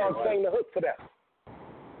 Nate Dogg sang the hook for that.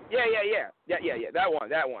 Yeah.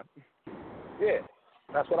 That one. Yeah,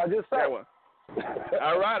 that's what I just said. That one.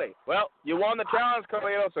 All righty. Well, you won the challenge,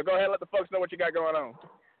 Carlito, so go ahead and let the folks know what you got going on.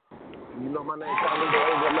 You know my name,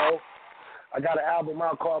 Carlito. I got an album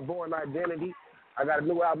out called Born Identity. I got a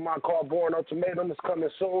new album out called Born Ultimatum. It's coming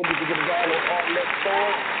soon. You can get it all on next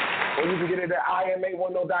stores. Or you can get it at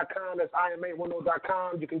im810.com. That's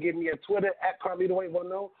im810.com. You can get me at Twitter at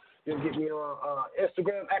Carlito810. You can get me on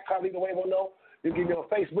Instagram at Carlito810. You can get me on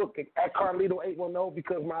Facebook at Carlito810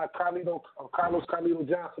 because my Carlos Carlito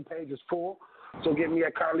Johnson page is full. So get me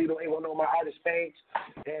at Carlito810, my artist page.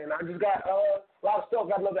 And I just got a lot of stuff.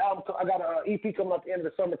 Got another album. I got an EP coming up at the end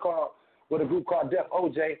of the summer with a group called Def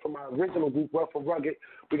OJ from my original group, Rough and Rugged.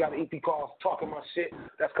 We got an EP called Talking My Shit.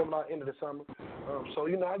 That's coming out at the end of the summer. So,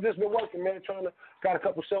 I've just been working, man, got a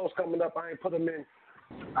couple shows coming up. I ain't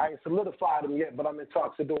solidified them yet, but I'm in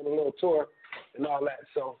talks of doing a little tour and all that.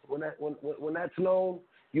 So when that's known,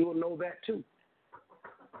 you'll know that too.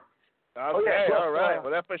 Okay, all right.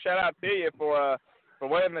 Well, that's a shout out to you for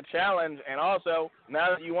winning the challenge, and also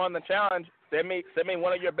now that you won the challenge, send me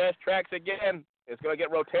one of your best tracks again. It's gonna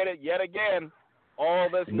get rotated yet again all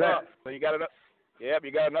this month. So you got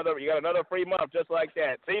another free month just like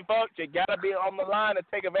that. See, folks, you gotta be on the line to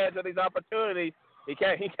take advantage of these opportunities. He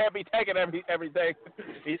can't be taking everything.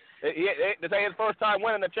 This ain't his first time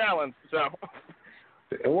winning the challenge, so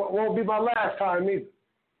it won't be my last time either.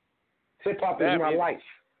 Hip hop is my life.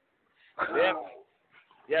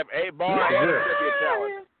 Yep. 8-bar and a trivia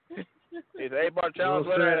challenge. He's an 8-bar challenge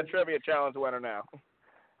winner and a trivia challenge winner now.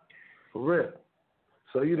 For real.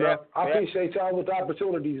 So, I appreciate y'all with the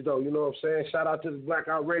opportunities, though. You know what I'm saying? Shout out to the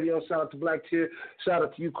Blackout Radio. Shout out to Black Tier. Shout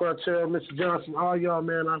out to you, Quantrell, Mr. Johnson, all y'all,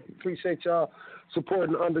 man. I appreciate y'all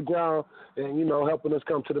supporting the underground and, helping us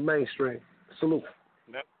come to the mainstream. Salute.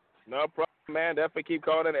 No problem, man. Definitely keep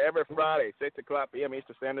calling in every Friday, 6 o'clock p.m.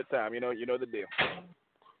 Eastern Standard Time. You know the deal.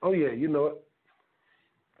 Oh, yeah, you know it.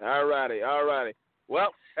 All righty.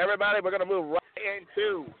 Well, everybody, we're going to move right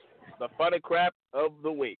into the funny crap of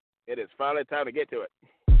the week. It is finally time to get to it.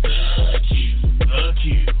 The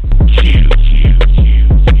Q.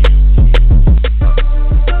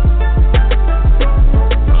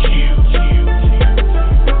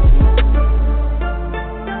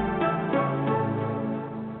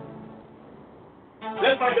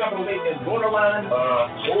 Let's find out the week is borderline. Oh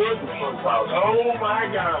my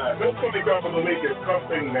God. This funny crap of the week is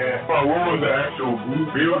something, man. What was the actual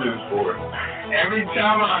buildings for it? Every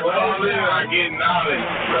time I call in, I get knowledge.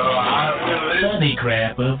 So Funny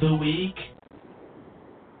crap of the week.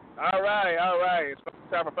 All right. It's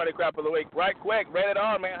time for funny crap of the week. Right quick, rated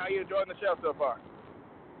R, man. How you enjoying the show so far?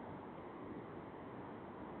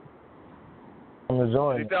 I'm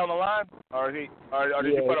enjoying. Is he still on the line, or did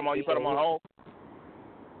you put him on? You put him on hold?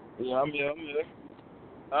 Yeah, I'm here.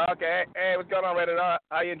 Okay. Hey, what's going on, rated R?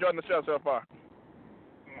 How you enjoying the show so far?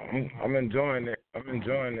 I'm enjoying it.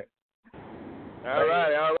 All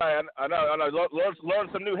right. I know. Learned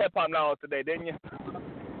some new hip hop knowledge today, didn't you?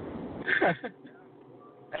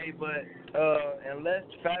 Hey, but unless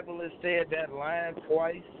Fabulous said that line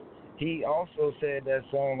twice, he also said that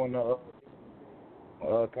song on the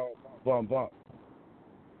called Bump Bump.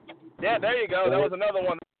 Yeah, there you go. That was another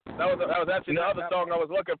one. That was actually the other song I was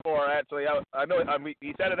looking for. Actually, I know.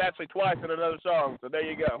 He said it actually twice in another song. So there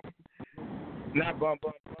you go. Not Bump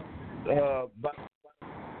Bump Bump.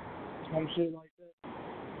 Some shit like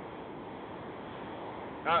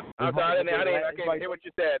that. I'm sorry, I can't hear what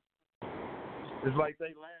you said. It's like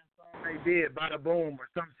they last song they did, Bada Boom or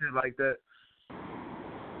some shit like that.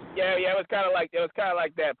 Yeah, it was kind of like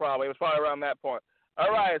that probably. It was probably around that point.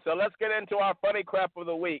 All right, so let's get into our funny crap of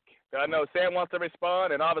the week. I know Sam wants to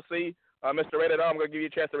respond, and obviously, Mr. Rated R, I'm going to give you a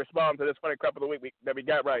chance to respond to this funny crap of the week that we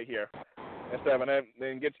got right here. And stuff, and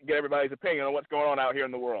then get everybody's opinion on what's going on out here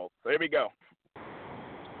in the world. So here we go.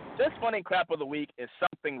 This funny crap of the week is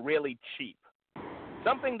something really cheap.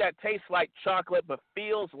 Something that tastes like chocolate but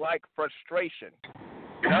feels like frustration.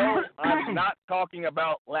 No, I'm not talking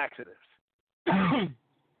about laxatives.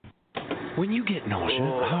 When you get nausea,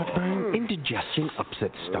 heartburn, indigestion,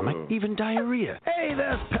 upset stomach, even diarrhea. Hey,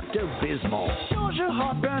 there's Pepto-Bismol. Nausea,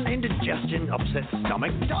 heartburn, indigestion, upset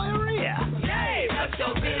stomach, diarrhea. Yay,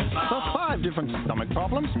 Pepto-Bismol! For 5 different stomach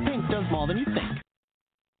problems, Pink does more than you think.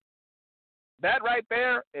 That right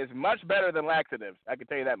there is much better than laxatives. I can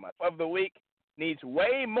tell you that much. Of the week needs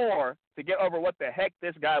way more to get over what the heck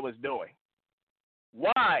this guy was doing.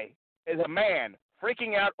 Why is a man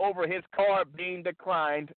freaking out over his car being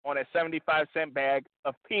declined on a 75-cent bag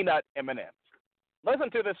of peanut M&Ms?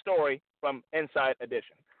 Listen to this story from Inside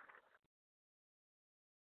Edition.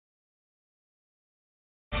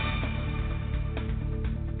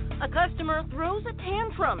 A customer throws a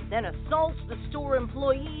tantrum, then assaults the store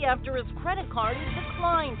employee after his credit card is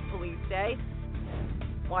declined, police say.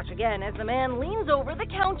 Watch again as the man leans over the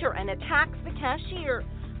counter and attacks the cashier,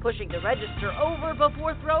 pushing the register over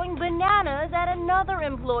before throwing bananas at another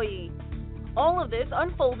employee. All of this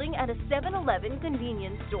unfolding at a 7-Eleven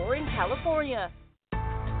convenience store in California.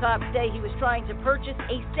 Cops say he was trying to purchase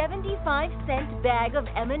a 75-cent bag of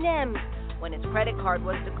M&Ms when his credit card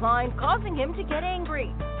was declined, causing him to get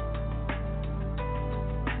angry.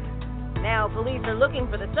 Now police are looking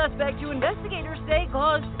for the suspect who investigators say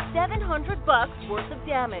caused $700 worth of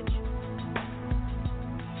damage.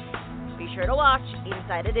 Be sure to watch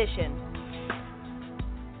Inside Edition.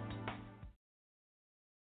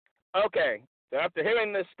 Okay, so after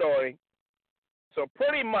hearing this story, so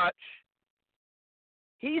pretty much,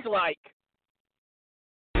 he's like,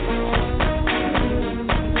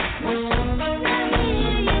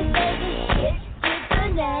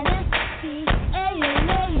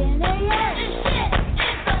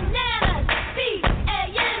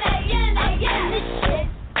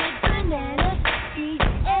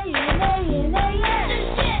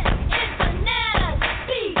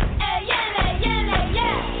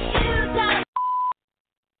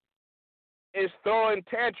 is throwing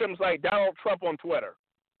tantrums like Donald Trump on Twitter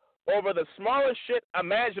over the smallest shit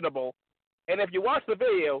imaginable. And if you watch the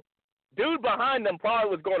video, dude behind them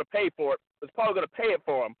probably was going to pay for it, was probably going to pay it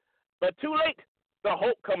for him. But too late, the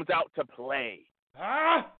Hulk comes out to play.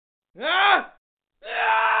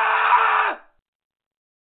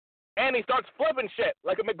 And he starts flipping shit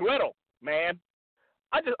like a McGriddle, man.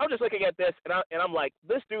 I'm just looking at this, and I'm like,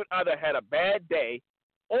 this dude either had a bad day,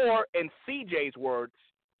 or in CJ's words,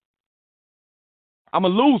 I'm a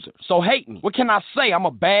loser, so hate me. What can I say? I'm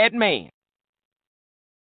a bad man.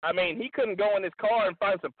 I mean, he couldn't go in his car and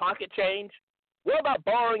find some pocket change. What about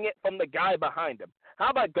borrowing it from the guy behind him? How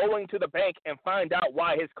about going to the bank and find out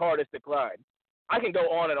why his card is declined? I can go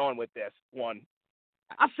on and on with this one.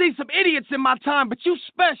 I see some idiots in my time, but you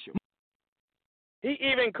special. He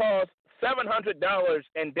even caused $700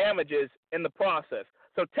 in damages in the process.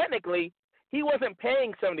 So technically, he wasn't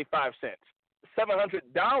paying 75 cents.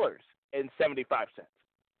 $700.75.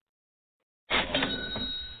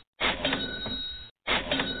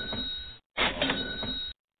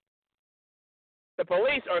 The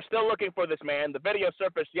police are still looking for this man. The video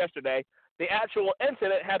surfaced yesterday. The actual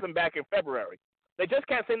incident happened back in February. They just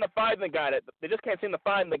can't seem to find the guy. They just can't seem to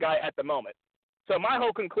find the guy at the moment. So my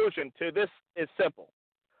whole conclusion to this is simple.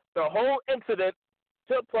 The whole incident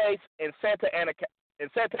took place in Santa Ana,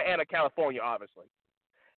 California, obviously.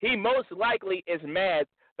 He most likely is mad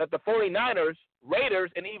that the 49ers,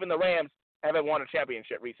 Raiders, and even the Rams haven't won a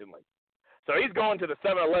championship recently. So he's going to the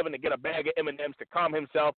 7-Eleven to get a bag of M&Ms to calm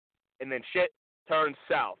himself, and then shit turns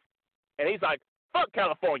south. And he's like, fuck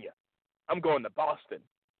California. I'm going to Boston.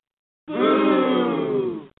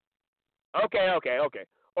 Boo! Okay.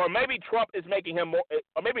 Or maybe Trump is making him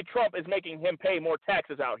pay more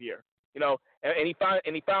taxes out here. You know, and he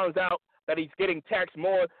finds out that he's getting taxed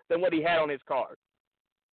more than what he had on his card.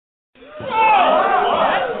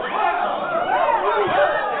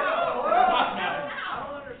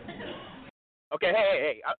 Okay,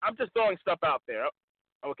 hey, I'm just throwing stuff out there.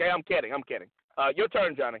 Okay, I'm kidding. Your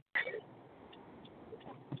turn, Johnny.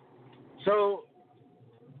 So,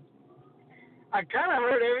 I kind of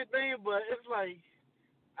heard everything, but it's like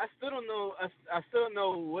I still don't know. I still don't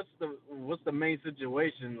know what's the main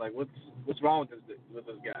situation. Like, what's wrong with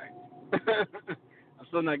this guy? I'm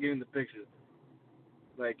still not getting the picture.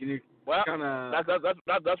 Like, can you kind of?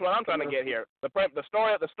 That's what I'm trying to get here. The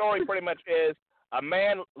story pretty much is a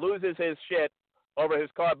man loses his shit over his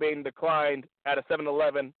car being declined at a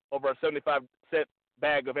 7-Eleven over a 75-cent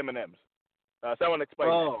bag of M&Ms. Someone explain.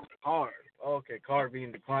 Oh, card. Okay, card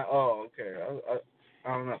being declined. Oh, okay.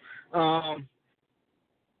 I don't know.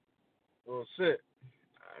 Well, shit.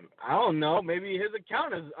 I don't know. Maybe his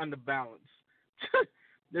account is underbalanced.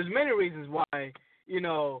 There's many reasons why,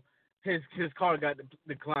 his car got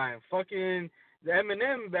declined. Fucking the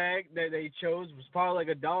M&M bag that they chose was probably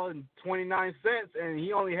like $1.29, and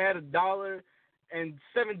he only had $1.17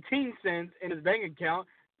 in his bank account.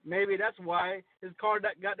 Maybe that's why his car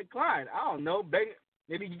got declined. I don't know.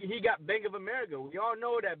 Maybe he got Bank of America. We all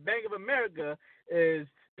know that Bank of America is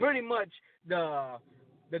pretty much the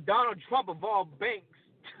Donald Trump of all banks.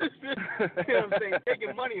 You know what I'm saying?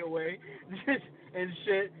 Taking money away and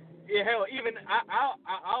shit. Yeah, hell, even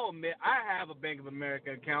I'll admit I have a Bank of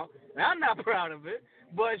America account, and I'm not proud of it.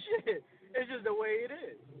 But shit, it's just the way it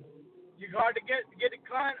is. You're hard to get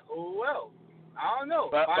declined. Oh well, I don't know.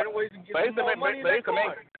 Find a way to get some more money in that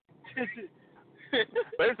car.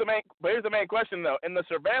 But here's the main question though. In the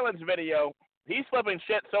surveillance video, he's flipping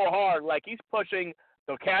shit so hard, like he's pushing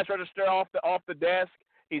the cash register off the desk.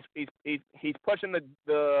 He's pushing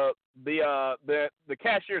the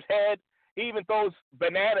cashier's head. He even throws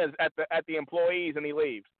bananas at the employees and he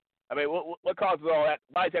leaves. I mean, what causes all that?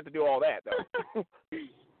 Why does he have to do all that though?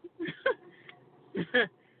 If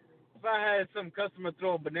I had some customer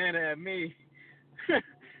throw a banana at me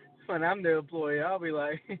when I'm the employee, I'll be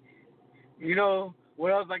like, you know,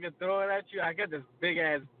 what else I can throw it at you? I got this big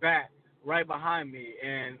ass bat right behind me,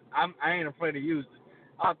 and I ain't afraid to use it.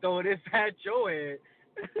 I'll throw this at your head,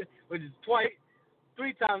 which is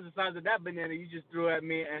 3 times the size of that banana you just threw at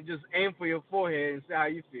me, and just aim for your forehead and see how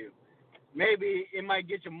you feel. Maybe it might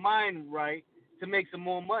get your mind right to make some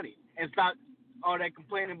more money and stop all that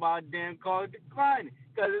complaining about a damn car declining,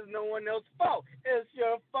 because it's no one else's fault. It's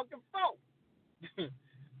your fucking fault.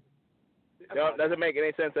 No, doesn't make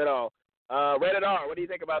any sense at all. Rated R, what do you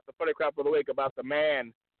think about the funny crap of the week about the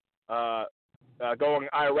man going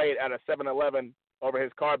irate at a 7-Eleven over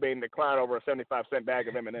his car being declined over a 75-cent bag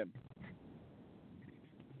of M&M?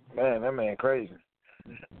 Man, that man crazy.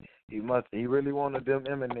 He really wanted them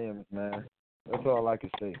M&Ms, man. That's all I can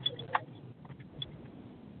say.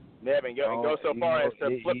 Yeah, and go so far as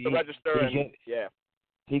to flip the register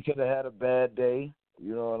He could have had a bad day,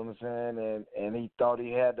 you know what I'm saying, and he thought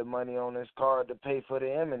he had the money on his card to pay for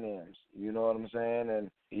the M&Ms, you know what I'm saying, and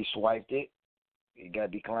he swiped it. He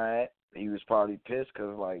got declined. He was probably pissed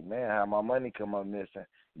because, like, man, how my money come up missing?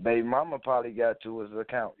 Baby mama probably got to his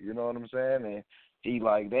account, you know what I'm saying, and he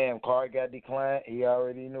like, damn, card got declined. He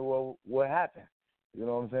already knew what happened, you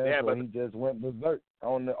know what I'm saying, yeah, so he just went berserk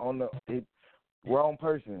on the wrong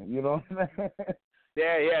person, you know what I'm saying?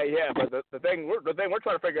 Yeah. But the thing we're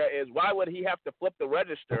trying to figure out is why would he have to flip the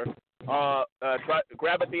register,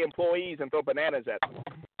 grab at the employees and throw bananas at them?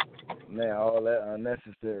 Man, all that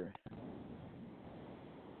unnecessary.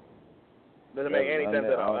 Doesn't make any sense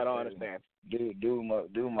at all. I don't understand. Dude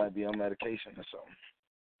might be on medication or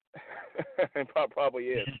something. Probably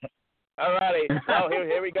is. All righty. Well,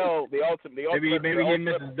 here we go. The ultimate. Maybe he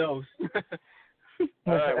missed his dose.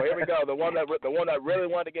 All right, well, here we go. The one that really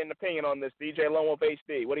wanted to get an opinion on this, DJ Lone Wolf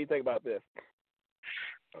HD. What do you think about this?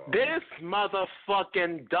 This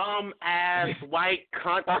motherfucking dumb ass white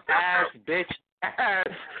cunt ass bitch ass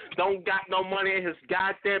don't got no money in his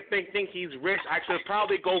goddamn thing. Think he's rich. I should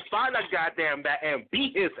probably go find a goddamn bat and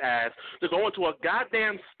beat his ass to go into a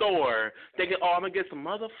goddamn store thinking, oh, I'm gonna get some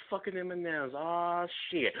motherfucking M&Ms. Oh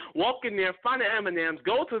shit. Walk in there, find the M&Ms,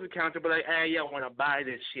 go to the counter, but like, hey, yo, I wanna buy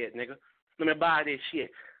this shit, nigga. Let me buy this shit.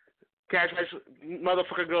 Cash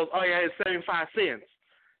motherfucker goes, oh yeah, it's 75 cents.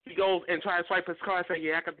 He goes and tries to swipe his card and say,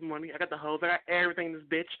 yeah, I got the money, I got the hose, I got everything in this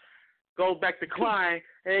bitch. Goes back to Klein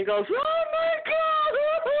and goes, oh my God,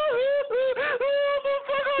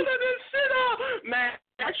 motherfucker, let this shit up. Man,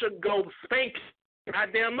 I should go spank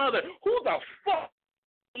goddamn mother. Who the fuck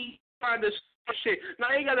find this shit?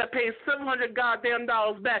 Now you gotta pay $700 goddamn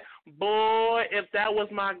back. Boy, if that was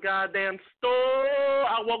my goddamn store,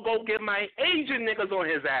 I will go get my Asian niggas on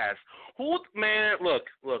his ass. Man, look.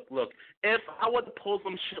 If I would pull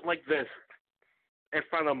some shit like this in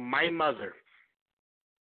front of my mother,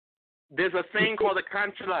 there's a thing called a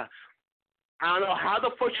Quantrell. I don't know how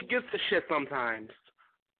the fuck she gets the shit sometimes,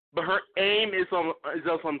 but her aim is on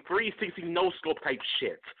some 360 no scope type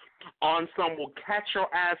shit, on some will catch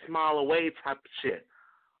your ass mile away type shit.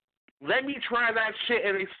 Let me try that shit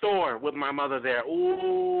in a store with my mother there.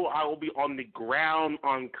 Ooh, I will be on the ground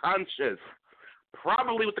unconscious,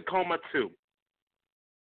 probably with the coma too.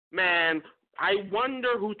 Man, I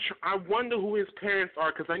wonder who his parents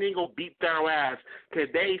are, because I need to go beat their ass because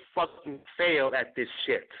they fucking failed at this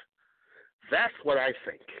shit. That's what I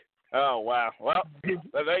think. Oh wow. Well,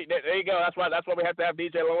 there you go. That's why we have to have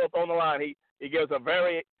DJ Lone Wolf on the line. He gives a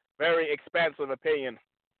very, very expansive opinion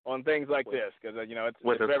on things like this, because it's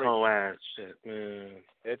with it's the very whole ass shit. Man.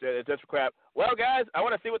 It's just crap. Well, guys, I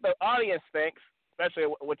want to see what the audience thinks.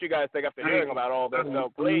 especially what you guys think after hearing about all this.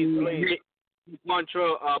 So please.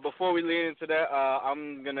 Quantrell, before we lead into that,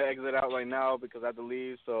 I'm going to exit out right now because I have to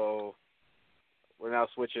leave. So we're now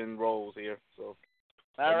switching roles here. So.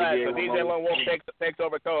 All right, so DJ Lone Wolf takes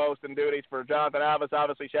over co-hosting duties for Johnathan Alves.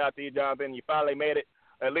 Obviously, shout out to you, Johnathan. You finally made it,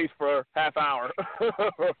 at least for half hour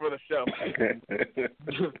for the show.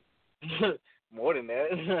 More than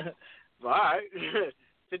that. All right.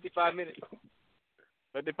 55 minutes.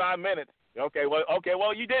 55 minutes. Okay,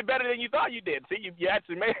 well, you did better than you thought you did. See, you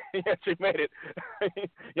actually made it.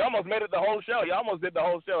 You almost made it the whole show. You almost did the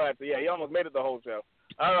whole show, actually. Yeah, you almost made it the whole show.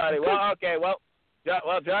 All righty. Well, okay, well,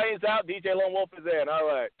 Johnny's out. DJ Lone Wolf is in. All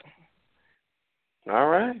right. All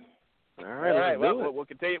right. Well, we'll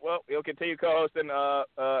continue. Well, we'll continue co-hosting,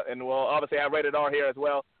 and we'll obviously have Rated R here as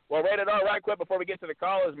well. Well, Rated R, right quick before we get to the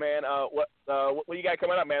callers, man. What you got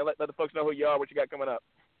coming up, man? Let the folks know who you are. What you got coming up?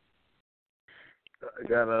 I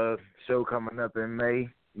got a show coming up in May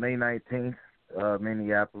 19th,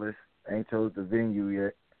 Minneapolis. Ain't chose the venue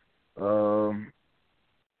yet.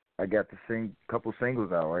 I got the couple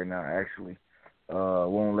singles out right now, actually.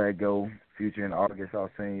 Won't Let Go, featuring August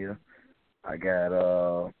Alsina. I got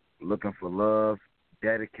Looking for Love,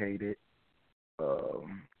 Dedicated,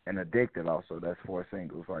 and Addicted also. That's 4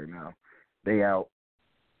 singles right now. They out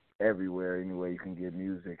everywhere, anywhere you can get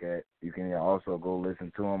music at. You can also go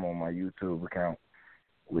listen to them on my YouTube account,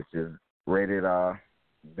 which is Rated R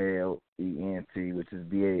Bale ENT, which is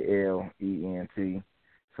BALENT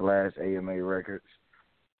 /AMA Records.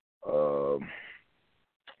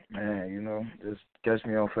 Man, just catch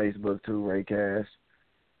me on Facebook too, Raycast.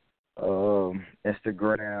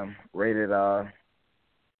 Instagram, Rated R,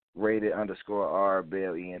 _R,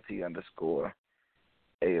 Bale ENT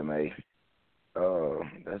 _AMA.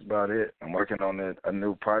 That's about it. I'm working on a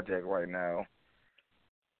new project right now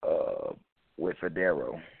with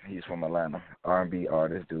Federo. He's from Atlanta. R&B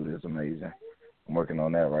artist, dude is amazing. I'm working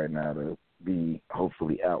on that right now to be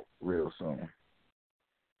hopefully out real soon.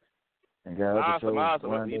 And got awesome.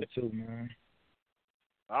 Too, man.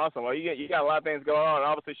 Awesome. Well, you got a lot of things going on.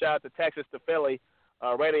 Obviously, shout out to Texas to Philly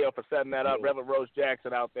Radio for setting that up. Yeah. Reverend Rose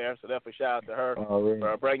Jackson out there, so definitely shout out to her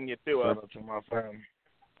for bringing you to us. Shout out to my family.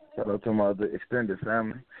 Shout out to my extended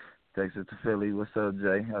family. Texas to Philly. What's up,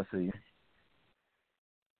 Jay? I see you.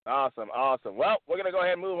 Awesome. Well, we're gonna go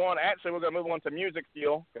ahead and move on. Actually, we're gonna move on to Music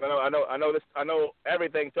Fuel. I know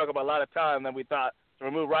everything took up a lot of time than we thought, so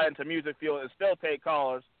we'll move right into Music Fuel and still take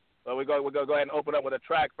callers. But we're going to go ahead and open up with a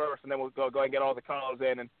track first, and then we'll go ahead and get all the callers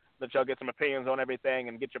in and let y'all get some opinions on everything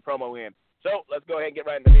and get your promo in. So let's go ahead and get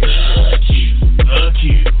right into music. The Q.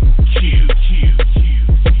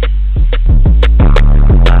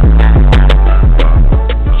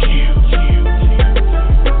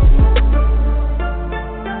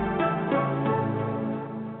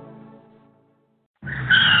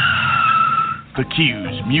 The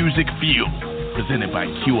Q's Music Fuel, presented by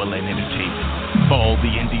Qlown Entertainment. Follow the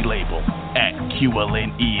indie label at Qlown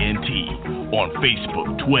ENT on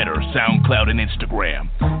Facebook, Twitter, SoundCloud, and Instagram.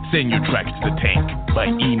 Send your tracks to the tank by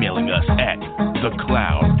emailing us at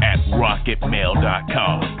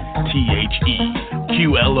theqlown@rocketmail.com.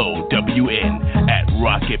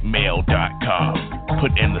 TheQLOWN@rocketmail.com.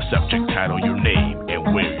 Put in the subject title your name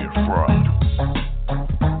and where you're from.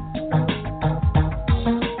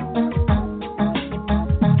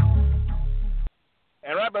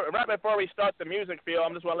 Right before we start the music field,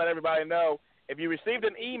 I'm just want to let everybody know, if you received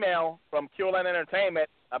an email from Qlown Entertainment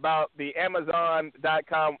about the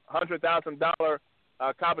Amazon.com $100,000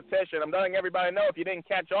 competition, I'm letting everybody know, if you didn't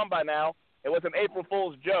catch on by now, it was an April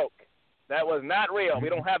Fool's joke. That was not real. We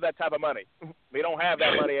don't have that type of money. We don't have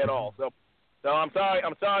that money at all. So I'm sorry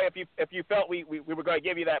if you felt we were going to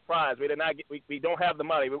give you that prize. We did not. We don't have the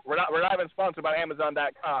money. We're not even sponsored by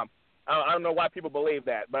Amazon.com. I don't know why people believe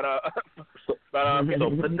that, but so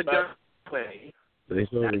put the gun away.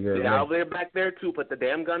 I'll be back there too. Put the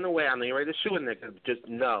damn gun away. I'm not ready to shoot a nigga. Just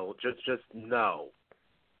no.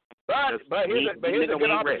 But here's a good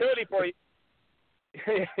opportunity for you.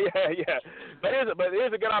 yeah. But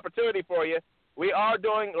here's a good opportunity for you. We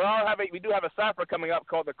do have a cipher coming up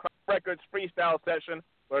called the Crime Records Freestyle Session.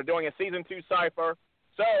 We're doing a season 2 cipher.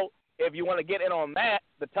 So if you want to get in on that,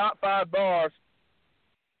 the top 5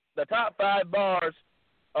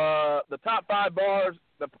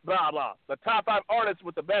 artists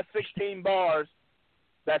with the best 16 bars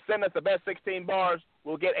that send us the best 16 bars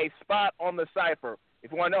will get a spot on the cipher.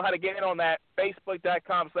 If you want to know how to get in on that,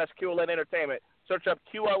 Facebook.com/Qlown Entertainment. Search up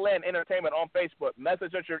Qlown Entertainment on Facebook.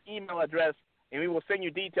 Message us your email address, and we will send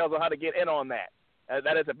you details on how to get in on that.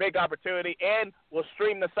 That is a big opportunity, and we'll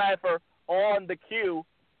stream the cipher on the Q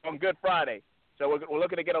on Good Friday. So we're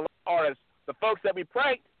looking to get a lot of artists the folks that we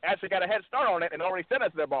pranked actually got a head start on it and already sent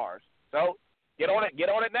us their bars. So get on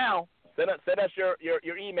it now. Send us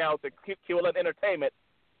your email to Qlown Entertainment,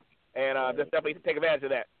 and just definitely take advantage of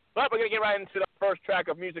that. But we're gonna get right into the first track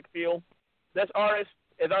of Music Fuel. This artist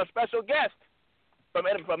is our special guest from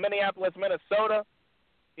Minneapolis, Minnesota.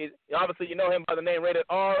 Obviously you know him by the name Rated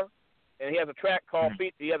R, and he has a track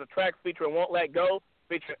featuring Won't Let Go,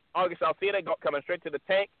 featuring August Alsina, coming straight to the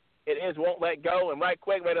tank. It is Won't Let Go, and right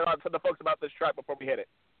quick, Rated R, tell the folks about this track before we hit it.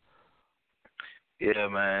 Yeah,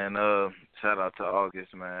 man. Shout out to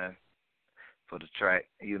August, man, for the track.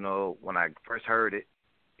 You know, when I first heard it,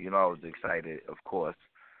 you know, I was excited, of course.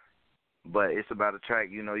 But it's about a track,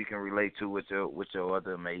 you know, you can relate to with your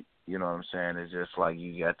other mate. You know what I'm saying? It's just like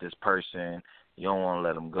you got this person, you don't want to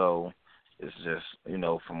let them go. It's just, you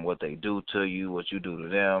know, from what they do to you, what you do to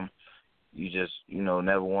them, you just, you know,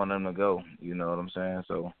 never want them to go. You know what I'm saying?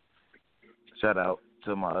 So shout out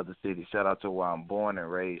to my other city. Shout out to where I'm born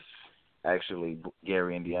and raised, actually,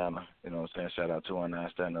 Gary, Indiana. You know what I'm saying? Shout out to 19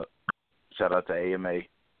 Stand Up. Shout out to AMA.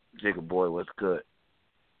 Jigga Boy, what's good?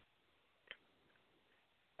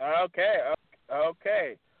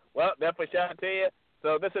 Okay. Well, definitely shout out to you.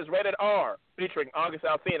 So this is Rated R, featuring August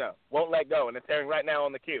Alsina, Won't Let Go, and it's airing right now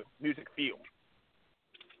on the Q, Music Fuel.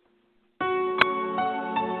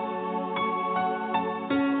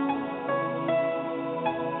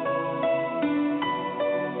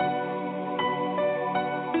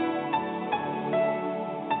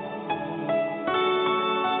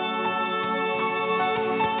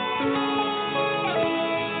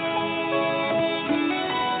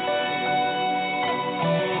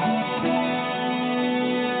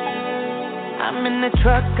 I'm in the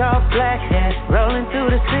truck all black, rolling through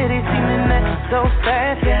the city, seeming that so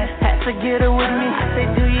fast. Had to get her with me. Say,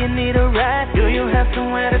 do you need a ride? Do you have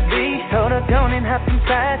somewhere to be? Told her, don't and hop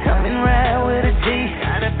inside, come and ride with a G.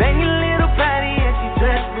 Got a banging little body and she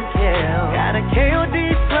dressed to kill. Got a KOD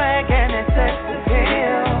swag and it's sex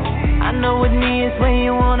appeal. I know with me is where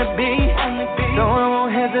you wanna be, so I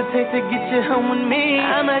won't hesitate to get you home with me.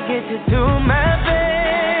 I'ma get you to my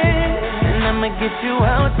bed, and I'ma get you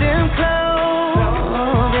out them clothes.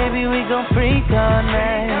 Oh, baby, we gon' freak all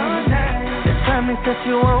night. Just promise that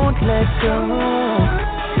you won't let go,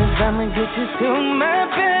 'cause I'ma get you to my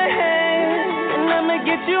bed, and I'ma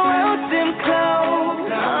get you out them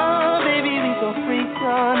clothes. Oh, baby, we gon' freak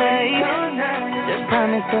all night. Just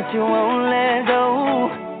promise that you won't let go.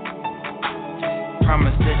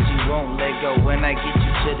 Promise that you won't let go. When I get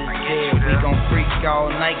you to this bed, we gon' freak all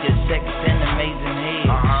night. Get sex and amazing head.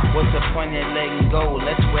 What's the point in letting go?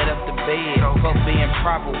 Let's wet up the bed. Fuck being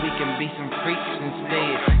proper, we can be some freaks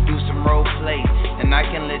instead. Do some role play, and I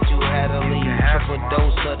can let you have the lead. Triple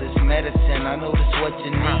dose of this medicine, I know this what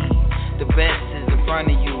you need. The best is in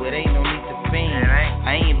front of you, it ain't no need to fiend.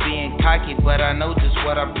 I ain't being cocky, but I know just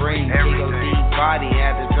what I bring. KOD body,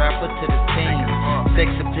 had to drop her to the team. Sex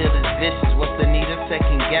appeal is vicious, what's the need of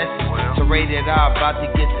second guessing? So Rated R, about to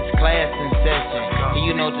get this class in session. And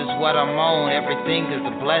you know just what I'm on, everything is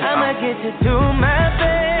a blessing. I'ma get you to my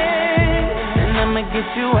bed, and I'ma get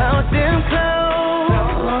you out them clothes.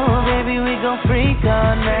 Oh, baby, we gon' freak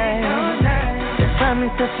all night. Just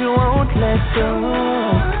promise that you won't let go,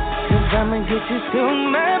 'cause I'ma get you to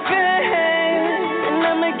my bed, and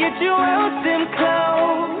I'ma get you out them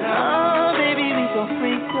clothes. Oh, baby, we gon'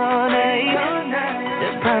 freak all night.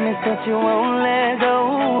 Just promise that you won't let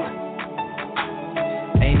go.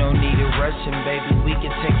 Ain't no need of rushing, baby, we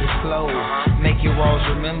can take it slow. Make your walls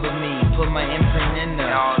remember me, put my imprint in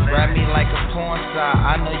there. Ride me like a porn star,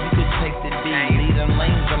 I know you could take the D. Leave them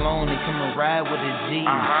lanes alone and come and ride with a G.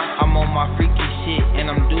 I'm on my freaky shit and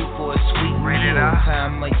I'm due for a sweet meal.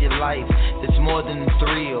 Time of your life, it's more than a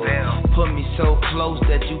thrill. Put me so close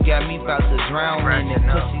that you got me about to drown in it.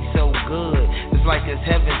 Pussy so good, it's like it's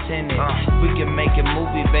heaven sent it. We can make a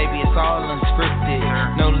movie, baby, it's all unscripted.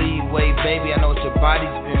 No leeway, baby, I know what your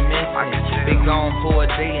body's been missing. Been gone for a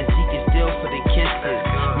day and she can still for the kisses.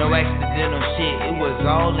 No accidental shit, it was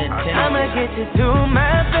all intended. I'ma get you to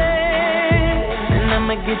my bed, and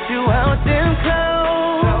I'ma get you out them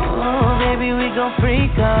clothes. Oh, baby, we gon'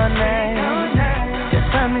 freak all night.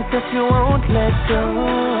 Just promise that you won't let go,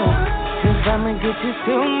 'cause I'ma get you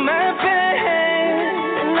to my bed,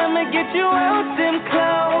 and I'ma get you out them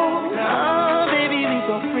clothes. Oh, baby, we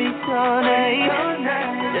gon' freak all night.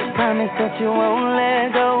 Just promise that you won't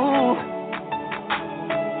let go.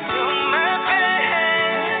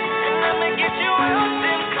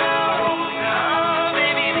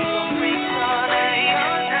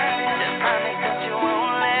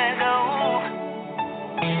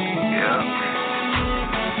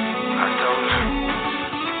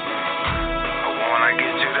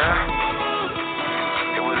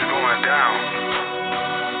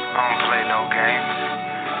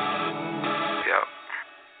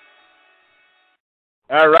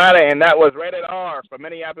 All righty, and that was Rated R from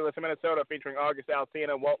Minneapolis, Minnesota, featuring August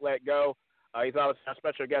Alsina, Won't Let Go. He's obviously our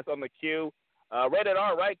special guest on the Q. Rated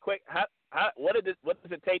R, right quick, what does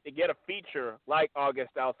it take to get a feature like August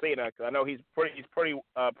Alsina? Because I know he's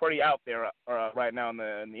pretty out there right now in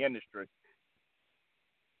the industry.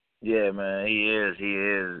 Yeah, man, he is.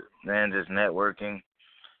 Man, just networking,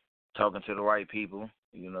 talking to the right people,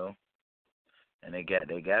 and they got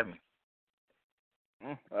me.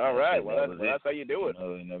 All right, well, that's how you do it.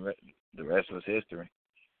 And the rest was history.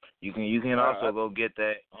 You can also go get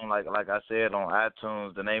that on like I said on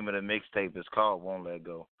iTunes. The name of the mixtape is called Won't Let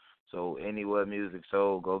Go. So anywhere music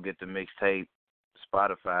sold, go get the mixtape,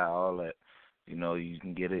 Spotify, all that. You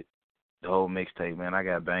can get it, the whole mixtape, man. I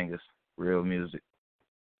got bangers, real music.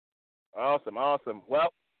 Awesome. Well,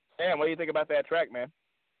 Sam, what do you think about that track, man?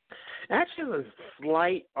 Actually, a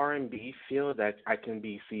slight R&B feel that I can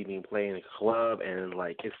be seeing playing in a club, and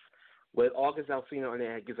it's with August Alsina on it,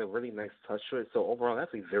 it gives a really nice touch to it. So overall,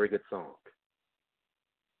 that's a very good song.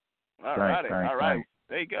 All right.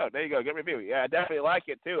 There you go. Good review. Yeah, I definitely like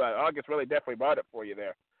it too. August really definitely brought it for you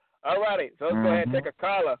there. All righty. So let's go ahead and take a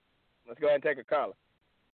caller.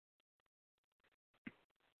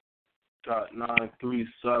 Got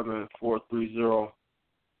 937-430.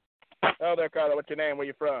 Hello there, caller. What's your name? Where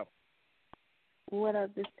you from? What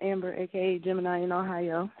up? This is Amber, a.k.a. Gemini in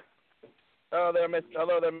Ohio. Hello there, Miss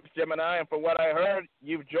Gemini. And from what I heard,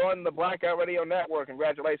 you've joined the Blackout Radio Network.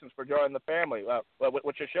 Congratulations for joining the family.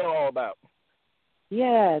 What's your show all about?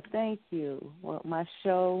 Yeah, thank you. Well, my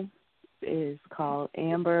show is called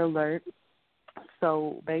Amber Alert.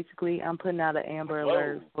 So basically, I'm putting out an Amber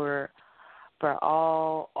Alert for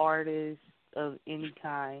all artists of any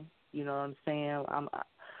kind. You know what I'm saying?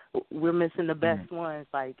 We're missing the best ones.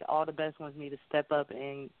 Like, all the best ones need to step up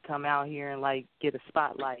and come out here and, get a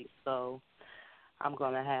spotlight. So I'm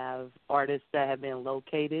going to have artists that have been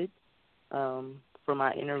located for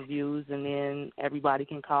my interviews, and then everybody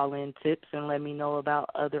can call in tips and let me know about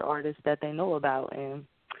other artists that they know about, and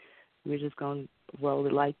we're just going to roll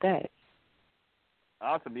it like that.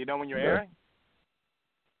 Awesome. Do you know when you're airing?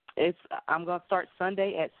 I'm going to start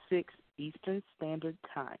Sunday at 6 Eastern Standard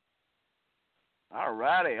Time. All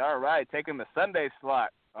right. Taking the Sunday slot.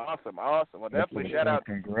 Awesome. Well, definitely shout out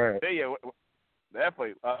to you.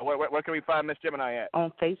 Definitely. Where can we find Miss Gemini at?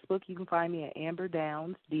 On Facebook, you can find me at Amber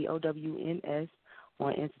Downs, DOWNS.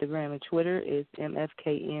 On Instagram and Twitter, it's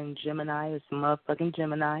MFKN Gemini. It's motherfucking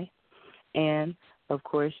Gemini. And, of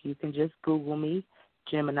course, you can just Google me,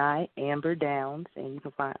 Gemini Amber Downs, and you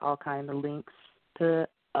can find all kinds of links to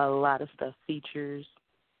a lot of stuff, features,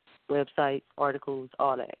 websites, articles,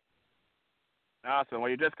 all that. Awesome. Well,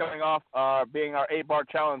 you're just coming off being our 8-bar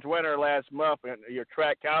challenge winner last month, and your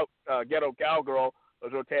track Ghetto Cowgirl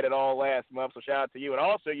was rotated all last month, so shout out to you. And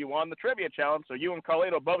also, you won the trivia challenge, so you and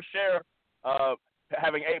Carlito both share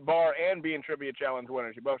having 8-bar and being trivia challenge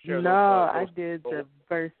winners. You both share those. I did the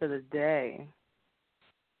verse of the day.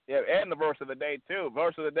 Yeah, and the verse of the day too.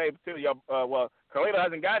 Well, Carlito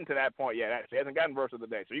hasn't gotten to that point yet. Actually, he hasn't gotten verse of the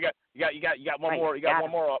day. So you got one more. You got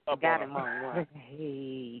one more up. Got him on one.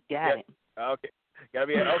 Hey, got him. Okay. Gotta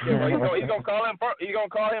be okay. Well, he's gonna call him. He's gonna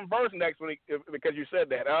call him first next week because you said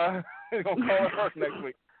that. He's gonna call him first next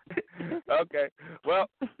week. Okay. Well,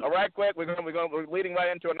 all right, quick. We're leading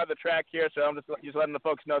right into another track here, so I'm just letting the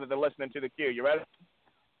folks know that they're listening to the Q. You ready?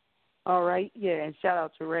 All right. Yeah, and shout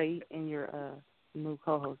out to Ray and your new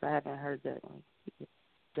co-host. I haven't heard that one.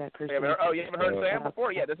 That person. You haven't heard Sam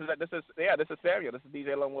before? Yeah, this is Samuel. This is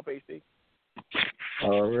DJ Lone Wolf HD.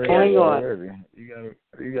 Already. You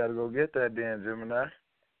gotta go get that then, Gemini.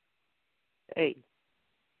 Hey,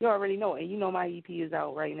 you already know, and you know my EP is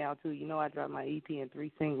out right now too. You know I dropped my EP and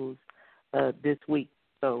 3 singles this week.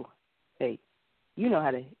 So, hey, you know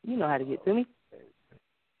how to get to me.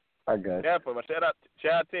 I got you. Definitely. Shout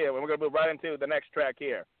out to you. We're gonna move right into the next track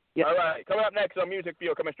here. Yep. All right, coming up next on Music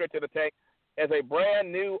Fuel, coming straight to the tape, as a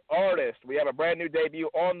brand new artist. We have a brand new debut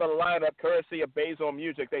on the lineup, courtesy of Basil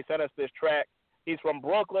Music. They sent us this track. He's from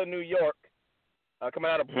Brooklyn, New York, coming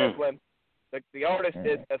out of Brooklyn. The artist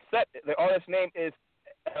is the artist name is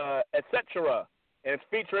Etc. And it's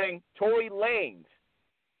featuring Tory Lanez.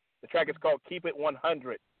 The track is called Keep It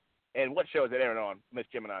 100. And what show is it airing on, Miss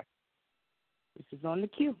Gemini? This is on the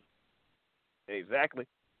Q. Exactly.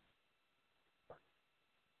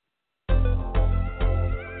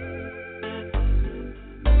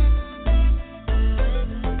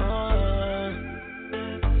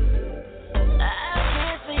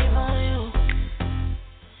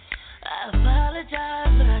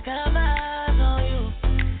 But I got my eyes on you.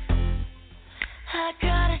 I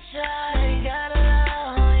gotta try.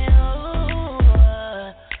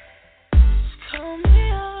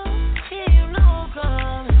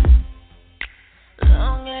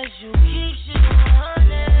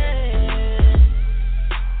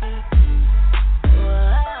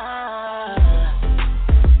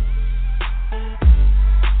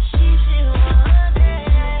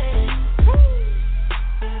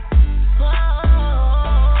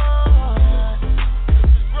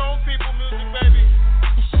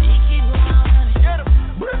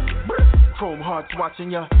 guards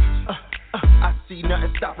watching ya. I see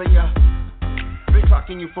nothing stopping ya. Been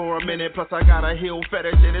clocking you for a minute, plus I got a heel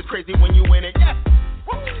fetish and it's crazy when you in it. Yes.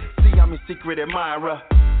 See, I'm a secret admirer.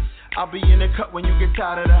 I'll be in the cut when you get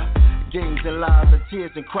tired of the games and lies and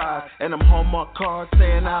tears and cries, and them Hallmark cards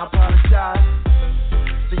saying I apologize.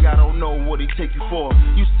 See, I don't know what he take you for.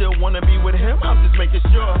 You still wanna be with him? I'm just making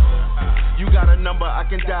sure. You got a number I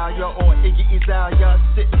can dial ya, or Iggy Azalea,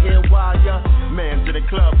 sitting here while ya man's in the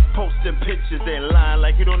club posting pictures and lying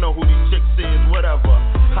like you don't know who these chicks is. Whatever.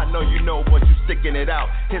 I know you know, but you sticking it out.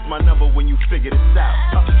 Here's my number when you figure this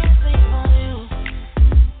out. I can't sleep on you.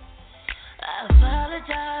 I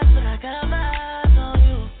apologize, but I got my eyes on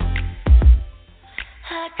you.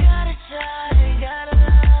 I gotta try, gotta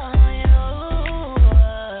love you.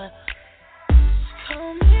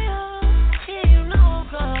 Call me up, you know I'm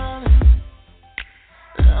coming.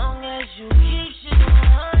 Long as you keep shit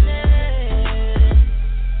running.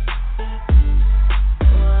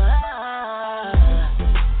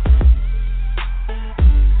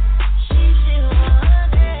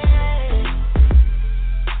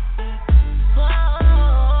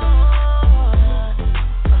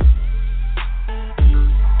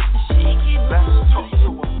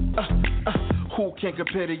 Who can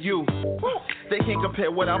compare to you? They can't compare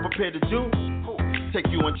what I'm prepared to do. Take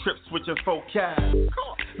you on trips with your forecast.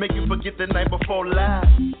 Make you forget the night before last.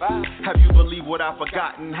 Have you believe what I've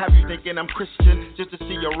forgotten? Have you thinking I'm Christian just to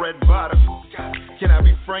see your red bottom? Can I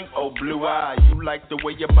be frank? Oh, blue eye. You like the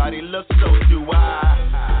way your body looks, so do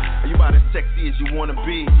I. You about as sexy as you wanna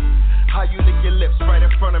be. How you lick your lips right in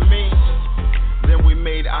front of me? Then we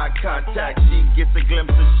made eye contact. She gets a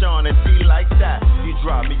glimpse of Sean and she like that. You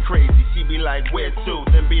drive me crazy. She be like, where to?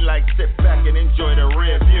 Then be like, sit back and enjoy the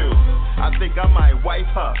rear view. I think I might wife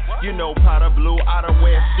her. You know, powder blue,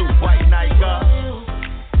 outerwear suit, white Nike. I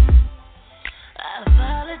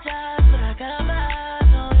apologize, but I got my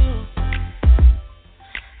eyes on you.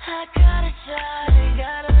 I gotta try,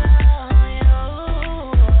 gotta love you.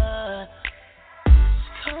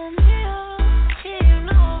 Call me up, you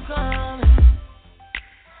know I'm coming.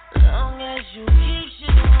 Long as you keep shit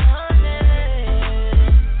running.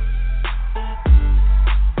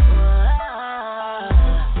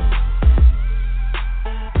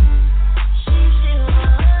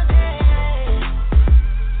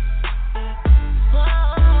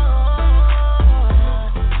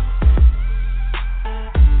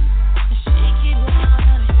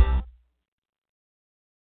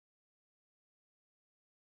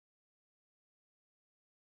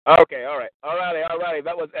 Okay, alrighty.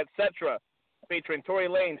 That was Etc. featuring Tory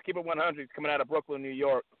Lanez, Keep It 100, coming out of Brooklyn, New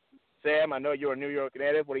York. Sam, I know you're a New York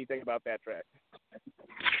native. What do you think about that track?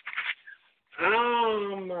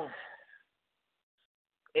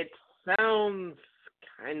 It sounds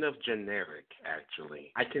kind of generic,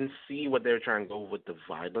 actually. I can see what they're trying to go with the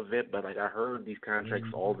vibe of it, but like I heard these contracts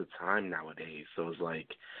all the time nowadays, so it's like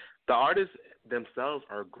the artists themselves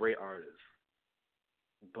are great artists,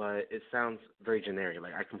 but it sounds very generic.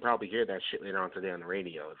 Like I can probably hear that shit later on today on the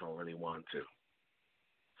radio if I really want to.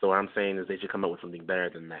 So what I'm saying is they should come up with something better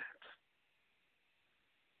than that.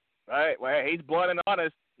 All right. Well, hey, he's blunt and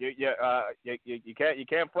honest. You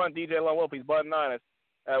can't front DJ Lone Wolf. He's blunt and honest.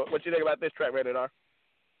 What you think about this track, Rated R?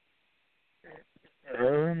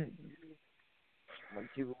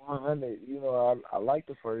 Keep it 100. You know, I like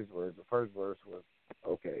the first verse. The first verse was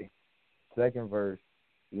okay. Second verse,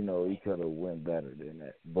 you know, he could have went better than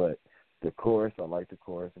that. But the chorus, I like the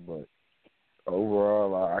chorus. But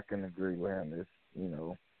overall, I can agree with him. It's, you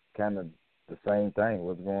know, kind of the same thing.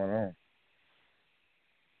 What's going on?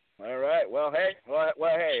 All right. Well, hey.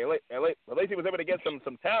 At least he was able to get some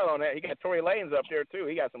talent on that. He got Tory Lanez up there too.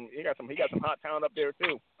 He got some hot talent up there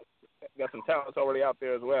too. He got some talents already out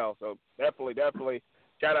there as well. So definitely.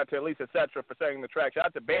 Shout out to at least Etc. for sending the track. Shout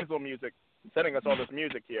out to Basil Music sending us all this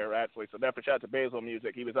music here, actually. So definitely shout out to Basil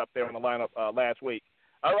Music. He was up there in the lineup last week.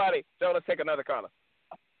 All righty. So let's take another caller.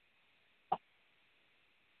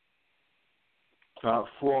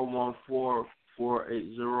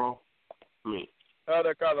 414-480. Me.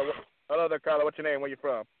 Another caller. What's your name? Where you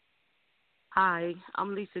from? Hi,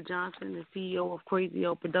 I'm Lisa Johnson, the CEO of Crazy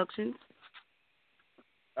O Productions.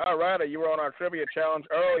 All right, you were on our trivia challenge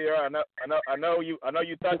earlier. I know you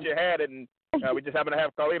thought you had it, and we just happened to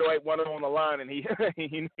have Carlito 810 on the line, and he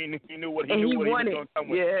knew what he was going to come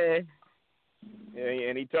with. Yeah,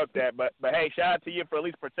 and he took that. But hey, shout out to you for at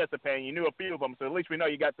least participating. You knew a few of them, so at least we know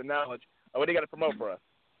you got the knowledge. What do you got to promote for us?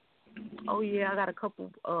 Oh yeah, I got a couple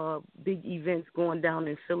big events going down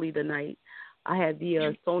in Philly tonight. I had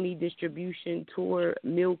the Sony distribution tour,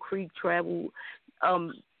 Mill Creek Travel.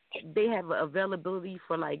 They have availability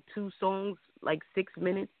for like 2 songs, like 6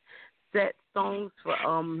 minutes. set songs for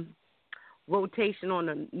rotation on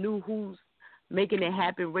the new Who's Making It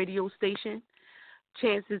Happen radio station.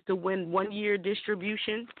 Chances to win 1-year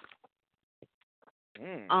distribution.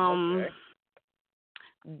 Okay.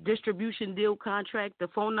 Distribution deal contract. The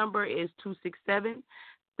phone number is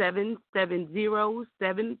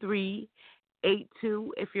 267-770-7382.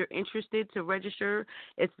 If you're interested to register,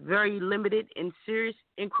 it's very limited and serious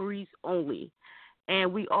inquiries only.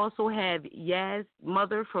 And we also have Yaz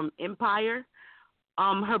Mother from Empire.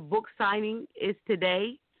 Her book signing is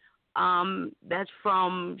today.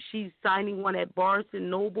 She's signing one at Barnes &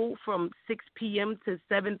 Noble from 6 p.m. to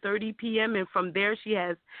 7:30 p.m. And from there she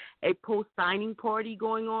has a post-signing party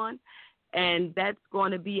going on. And that's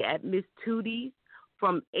going to be at Miss Tootie's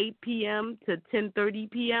from 8 p.m. to 10:30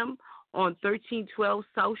 p.m. on 1312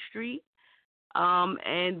 South Street.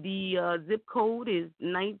 And the zip code is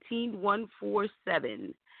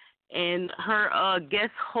 19147. And her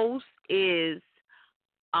guest host is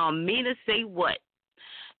Mina Say What.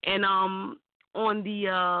 And on the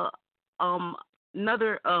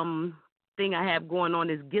another thing I have going on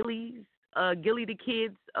is Gilly the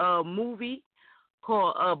Kid's movie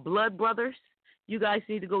called Blood Brothers. You guys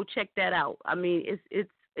need to go check that out. I mean,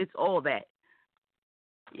 it's all that,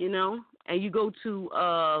 you know. And you go to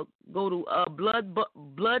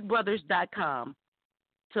bloodbrothers.com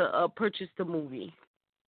to purchase the movie.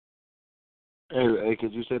 Hey,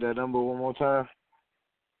 could you say that number one more time?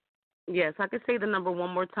 Yes, I can say the number one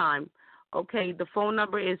more time. Okay, the phone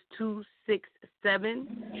number is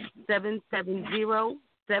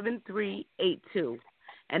 267-770-7382.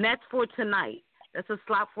 And that's for tonight. That's a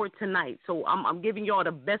slot for tonight. So I'm giving y'all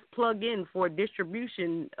the best plug-in for a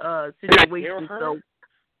distribution situation. So,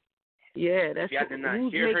 yeah, that's I did not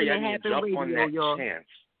Who's hear her. Making Y'all It need to Happen jump radio, on that y'all. chance.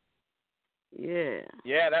 Yeah.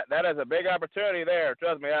 Yeah, that is a big opportunity there.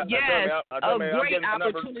 Trust me. Yes, a great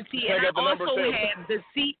opportunity. And I also have the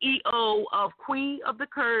CEO of Queen of the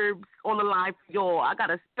Curbs on the line for y'all. I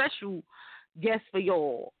got a special guest for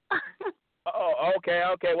y'all. Oh, okay.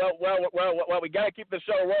 Well, we got to keep the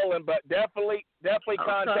show rolling, but definitely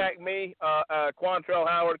contact me, Quantrell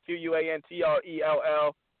Howard,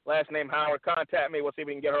 Quantrell, last name Howard. Contact me. We'll see if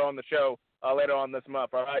we can get her on the show later on this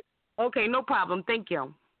month. All right. Okay, no problem. Thank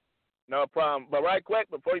you. No problem. But right quick,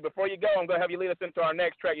 before you go, I'm going to have you lead us into our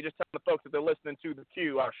next track. You just tell the folks that they're listening to the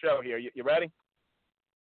Q, our show here. You ready?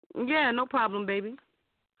 Yeah, no problem, baby.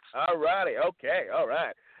 All righty. Okay. All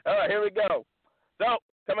right, here we go. So,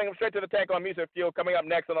 coming straight to the tank on Music Fuel, coming up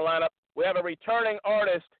next on the lineup, we have a returning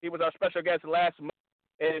artist. He was our special guest last month.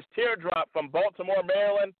 It is Teardrop from Baltimore,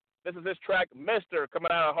 Maryland. This is his track, Mr.,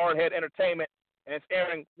 coming out of Hardhead Entertainment. And it's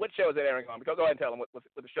airing, what show is it airing on? Go ahead and tell them what the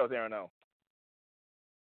show's airing on.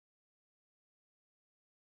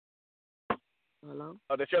 Hello?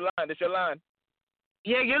 Oh, that's your line.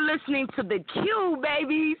 Yeah, you're listening to the Q,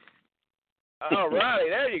 babies. All righty,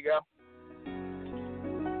 there you go.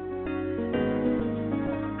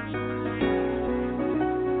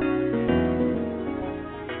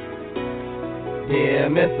 Dear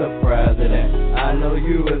Mr. President, I know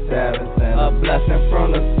you was having sent a blessing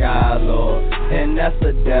from the sky, Lord, and that's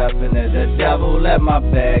a definite. The devil at my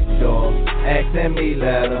back door, asking me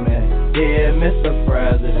let him in. Dear Mr.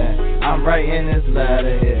 President, I'm writing this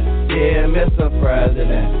letter here. Dear Mr.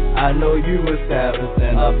 President, I know you was having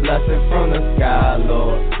sent a blessing from the sky,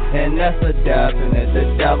 Lord, and that's a definite.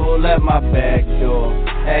 The devil at my back door,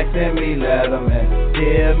 asking me let him in.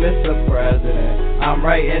 Dear Mr. President, I'm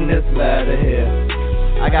writing this letter here.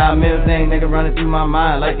 I got a million things, nigga, running through my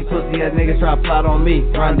mind. Like these pussy ass niggas try to plot on me,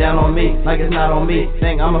 run down on me, like it's not on me.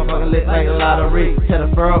 Think I'm a fucking lit like a lottery. Tell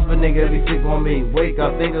the fur off a nigga if he sick on me. Wake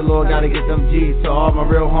up, think the Lord gotta get them G's. To all my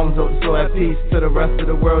real homies, hope so at peace. To the rest of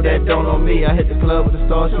the world that don't know me, I hit the club with a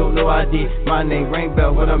star, show no ID. My name ring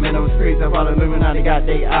bell, when I'm in those streets. I probably Illuminati got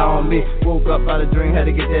they eye on me. Woke up out of dream, had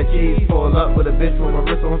to get that cheese. Pull up with a bitch with my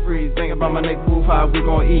wrist on freeze. Think about my next move, how we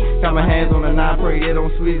gon' eat. Got my hands on the 9, pray it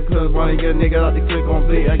don't squeeze. Cause one of your niggas out the click on bleed.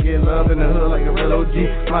 I get love in the hood like a real OG.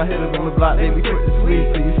 My hitters on the block, they be quick to squeeze.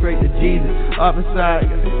 So you straight to Jesus. Opposite,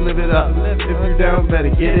 live it up. If you down,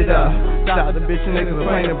 better get it up. Stop the bitch and niggas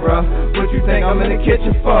complaining, bro. What you think I'm in the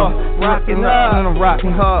kitchen for? Rockin' up, and I'm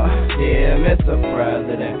rockin' hard. Yeah, Mr.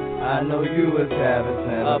 President, I know you was having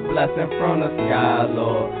sent a blessing from the sky,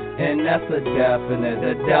 Lord, and that's a definite.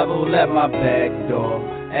 The devil at my back door,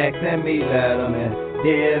 asking me let him in.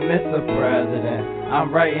 Dear Mr. President,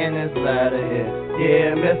 I'm writing this letter here.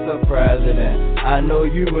 Dear Mr. President, I know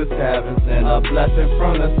you was having sent a blessing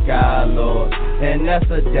from the sky, Lord, and that's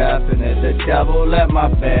a definite. The devil at my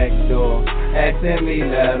back door, asking me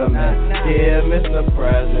let him in. Dear Mr.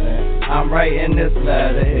 President, I'm writing this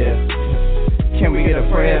letter here. can we get a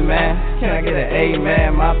prayer, man? Can I get an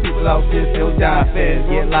amen? My people out here still dying fast.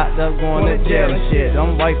 Get locked up, going to jail and shit.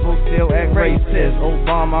 Them white folks still act racist.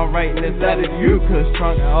 Obama, I'm writing this letter to you, cause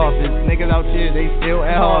Trump in office. Niggas out here, they still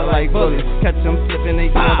at hard like bullets. Catch them slipping, they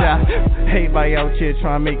gon' die. Everybody out here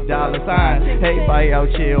trying to make dollar signs. Everybody out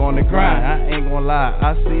here on the grind. I ain't gonna lie,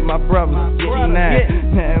 I see my brothers getting that.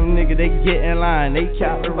 Them niggas, they get in line. They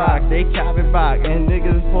copy rock, they copy rock. And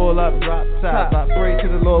niggas pull up, drop top. I pray to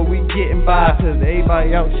the Lord, we getting by. Cause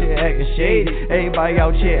everybody out here acting shady. Everybody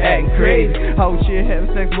out here acting crazy. Out here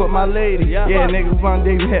having sex with my lady. Yeah, niggas one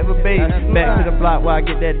day we have a baby. Back to the block where I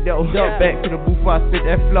get that dough. Back to the booth where I spit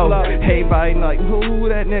that flow. Everybody like, who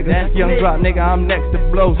that nigga? Young drop nigga, I'm next to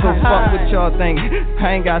blow. So fuck what y'all think.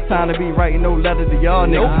 I ain't got time to be writing no letter to y'all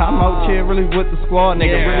niggas. I'm out here really with the squad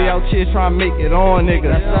nigga. Really out here trying to make it on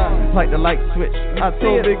nigga. Like the light switch. I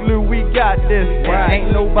told Big Lou we got this.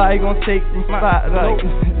 Ain't nobody gonna take the spotlight.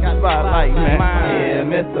 Spotlight, man. Yeah,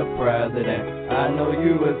 Mr. President, I know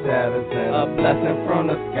you was having a blessing from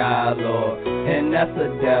the sky, Lord, and that's a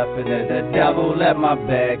definite. The devil at my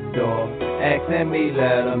back door, asking me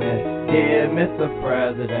let him in. Dear Mr.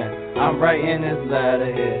 President, I'm writing this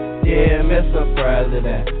letter here. Dear Mr.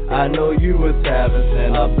 President, I know you was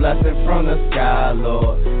having a blessing from the sky,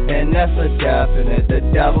 Lord, and that's a definite. The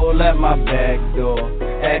devil at my back door,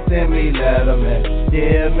 asking me let him in.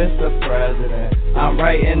 Dear Mr. President, I'm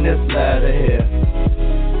writing this letter here.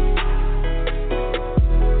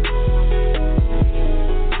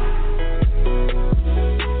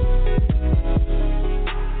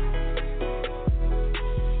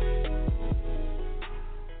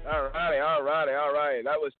 Alrighty.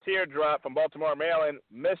 That was Teardrop from Baltimore, Maryland.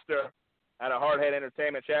 Mr. at a Hardhead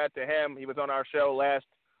Entertainment. Shout out to him. He was on our show last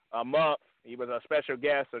month. He was a special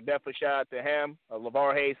guest, so definitely shout out to him.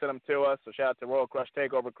 LeVar Hayes sent him to us, so shout out to Royal Crush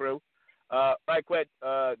Takeover crew. Right quick,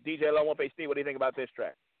 DJ Low 1 Steve, what do you think about this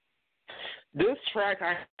track? This track,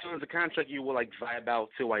 I feel, is a contract you will like vibe out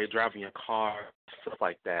to while you're driving your car, stuff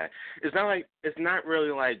like that. It's not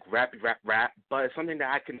really like rap, but it's something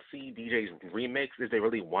that I can see DJs remix if they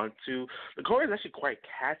really want to. The chorus is actually quite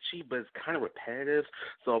catchy, but it's kind of repetitive.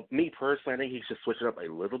 So me personally, I think he should switch it up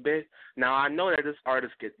a little bit. Now I know that this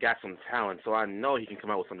artist got some talent, so I know he can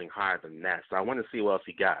come out with something higher than that. So I want to see what else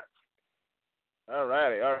he got.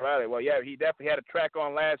 Alrighty. Well, yeah, he definitely had a track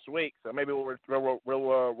on last week, so maybe we'll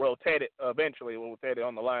rotate it eventually. We'll rotate it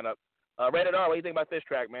on the lineup. Rated R, what do you think about this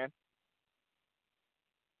track, man?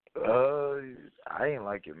 I didn't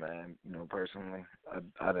like it, man. You know, personally,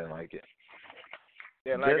 I didn't like it.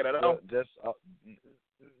 Didn't like it at all?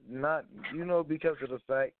 Not, you know, because of the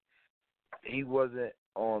fact he wasn't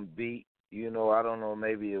on beat. You know, I don't know,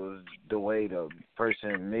 maybe it was the way the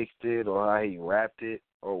person mixed it or how he rapped it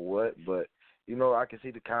or what, but you know, I can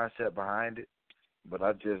see the concept behind it, but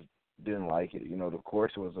I just didn't like it. You know, the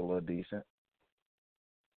chorus was a little decent.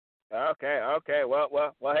 Okay. Well,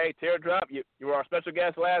 hey, Teardrop, you were our special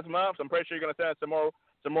guest last month, so I'm pretty sure you're going to send us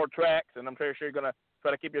some more tracks, and I'm pretty sure you're going to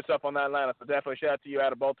try to keep yourself on that lineup. So definitely shout out to you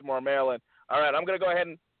out of Baltimore, Maryland. All right, I'm going to go ahead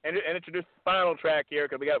and introduce the final track here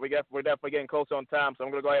because we're definitely getting close on time, so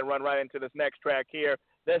I'm going to go ahead and run right into this next track here.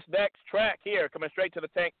 This next track here, coming straight to the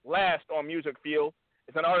tank last on Music Fuel.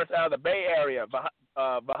 It's an artist out of the Bay Area,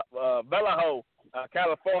 Vallejo,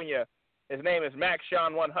 California. His name is Max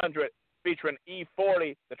Sean 100, featuring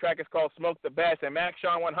E40. The track is called "Smoke the Best," and Max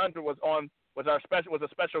Sean 100 was a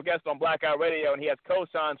special guest on Blackout Radio, and he has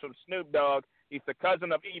cosigns from Snoop Dogg. He's the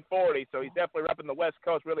cousin of E40, so he's definitely repping the West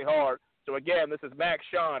Coast really hard. So again, this is Max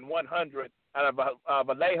Sean 100 out of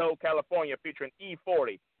Vallejo, California, featuring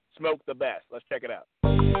E40. "Smoke the Best." Let's check it out.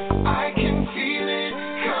 I can feel it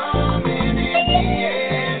coming in the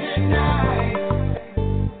air tonight.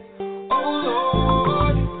 Oh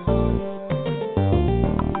Lord,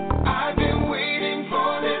 I've been waiting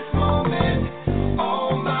for this moment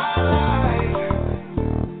all my life.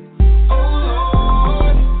 Oh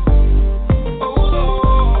Lord,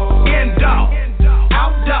 indoor,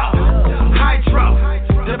 outdoor, hydro,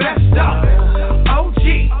 the best of OG,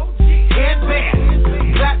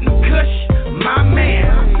 headband, platinum kush, my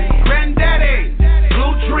man, granddaddy,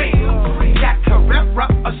 blue dream.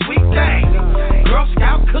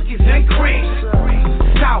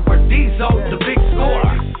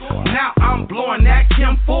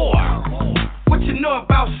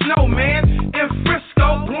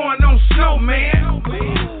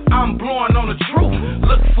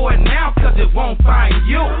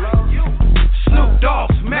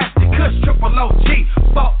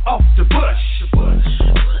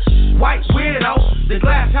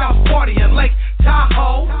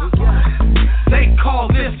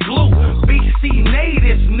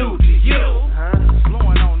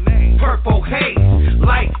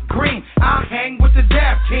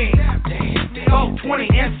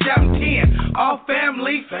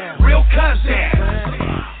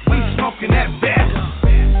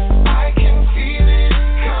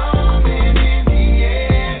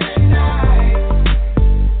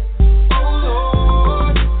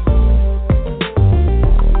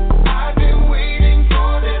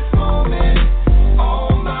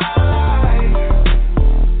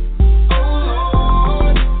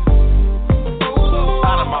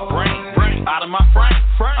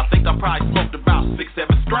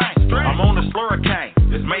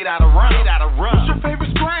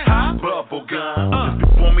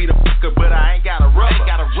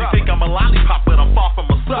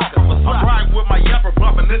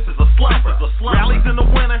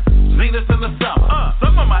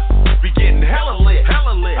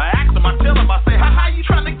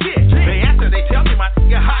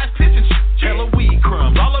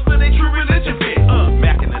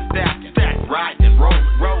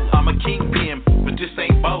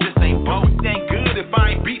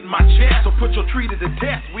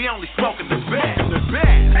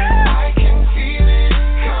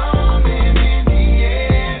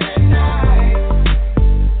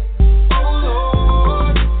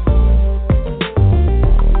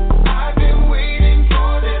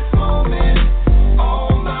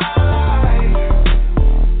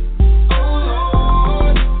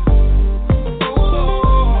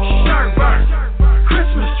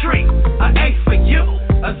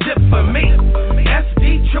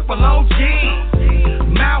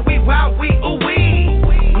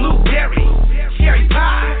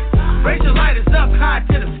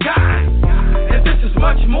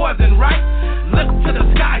 more than right. Look to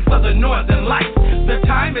the sky for the northern lights. The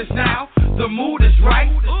time is now, the mood is right.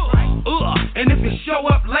 And if you show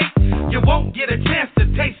up late, you won't get a chance to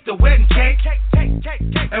taste the wedding cake.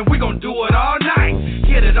 And we gon' do it all night.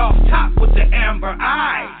 Get it off top with the amber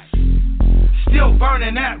eyes. Still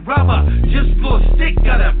burning that rubber. Just blew a stick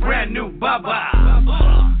of a brand new bubba.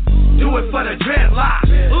 Do it for the dreadlocks.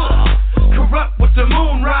 Corrupt with the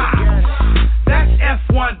moon rock. That's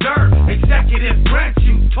F1 dirt. Executive branch,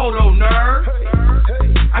 you total nerd.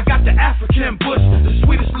 I got the African bush, the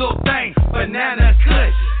sweetest little thing. Banana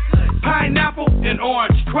kush. Pineapple and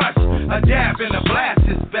orange crush. A dab and a blast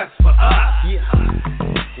is best for us.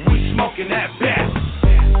 We smoking that best.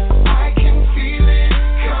 I can feel it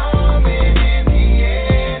coming in the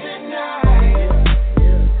air tonight.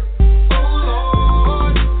 Oh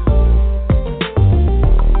Lord,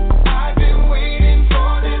 I've been waiting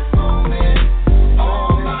for this moment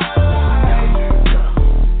all my life.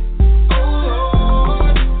 Oh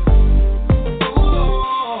Lord, oh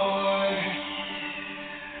Lord.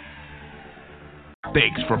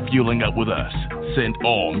 Thanks for fueling up with us. Send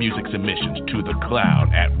all music submissions to the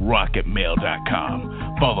Qlown at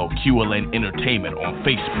rocketmail.com. Follow QLN Entertainment on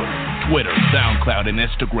Facebook, Twitter, SoundCloud, and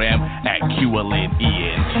Instagram at QLNENT.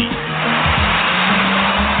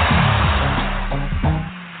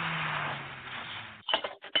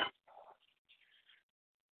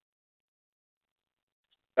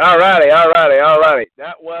 All righty.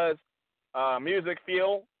 That was Music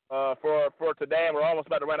Fuel for today, and we're almost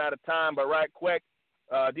about to run out of time, but right quick,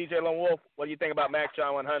 DJ Lone Wolf, what do you think about Mac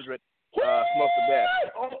Sean 100, Smoke the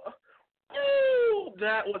Best? Oh,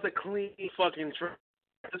 that was a clean fucking track.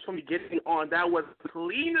 Just from getting on, that was the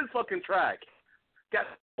cleanest fucking track. Got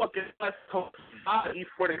fucking West Coast body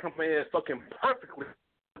for the company. It's fucking perfectly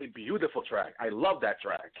beautiful track. I love that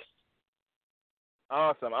track.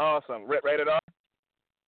 Awesome. Rated R?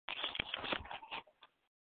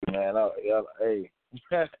 Man, hey,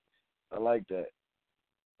 I like that.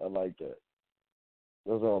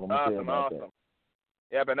 That's all I'm saying about that.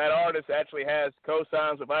 Yeah, but that artist actually has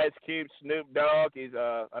co-signs with Ice Cube, Snoop Dogg. He's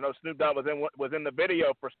I know Snoop Dogg was in the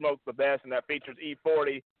video for Smoke the Best, and that features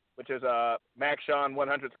E40, which is Mac Sean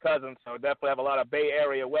 100's cousin. So definitely have a lot of Bay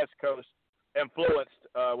Area, West Coast influenced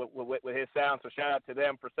with his sound. So shout out to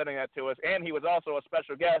them for sending that to us. And he was also a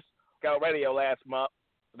special guest on Radio last month.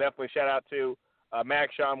 So definitely shout out to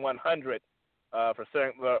Mac Sean 100 for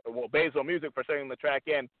sending Basil Music for sending the track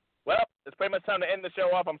in. Well, it's pretty much time to end the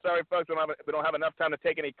show off. I'm sorry, folks, we don't have enough time to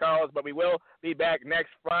take any calls, but we will be back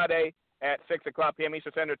next Friday at 6 o'clock p.m.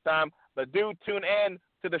 Eastern Standard Time. But do tune in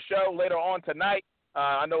to the show later on tonight.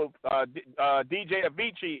 I know DJ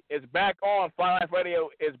Avicii is back on. Fly Life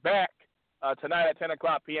Radio is back tonight at 10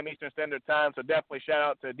 o'clock p.m. Eastern Standard Time. So definitely shout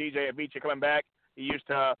out to DJ Avicii coming back. He used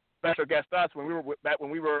to special guest us when we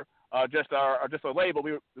were just a label.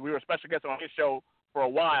 We were special guests on his show for a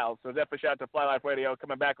while, so definitely shout out to Fly Life Radio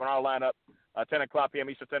coming back on our lineup 10 o'clock p.m.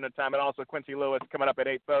 Eastern Standard Time, and also Quincy Lewis coming up at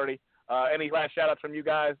 8:30. Any last shout outs from you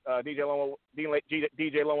guys, DJ Lone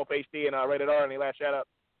Wolf HD and Rated R? Any last shout outs?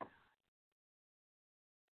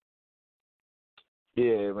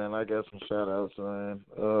 Yeah, man, I got some shout outs, man.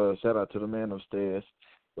 Shout out to the man upstairs.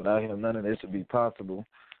 Without him, none of this would be possible.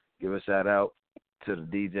 Give a shout out to the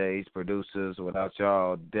DJs, producers. Without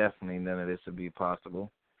y'all, definitely none of this would be possible.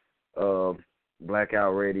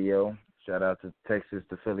 Blackout Radio. Shout out to Texas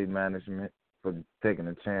to Philly management for taking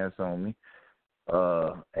a chance on me.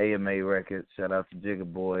 AMA Records. Shout out to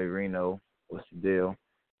Jigga Boy, Reno. What's the deal?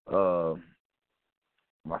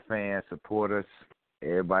 My fans, supporters,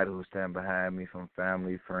 everybody who stand behind me, from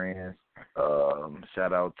family, friends.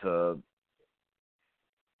 Shout out to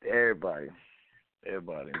everybody.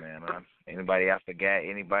 Everybody, man. Anybody I forgot,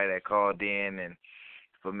 anybody that called in and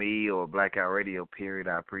for me or Blackout Radio, period,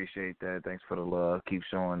 I appreciate that. Thanks for the love. Keep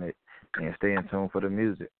showing it and stay in tune for the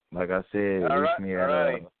music. Like I said, reach me at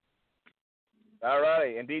All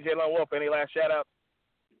right. And DJ Lone Wolf, any last shout out?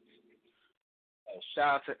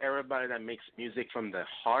 Shout out to everybody that makes music from the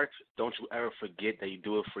heart. Don't you ever forget that you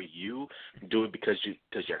do it for you. Do it because you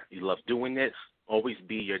love doing it. Always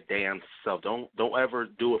be your damn self. Don't ever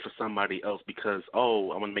do it for somebody else because, I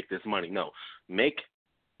want to make this money. No. Make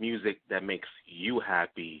music that makes you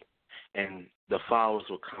happy, and the followers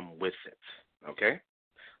will come with it. Okay?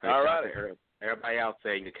 All right. Everybody out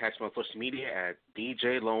there, you can catch me on social media at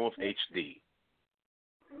DJ Lone Wolf HD.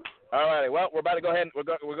 All righty. Well, we're about to go ahead. We're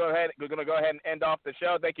going to go ahead and end off the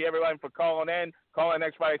show. Thank you, everyone, for calling in. Call in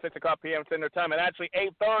next Friday, 6 o'clock p.m. Standard Time. And actually,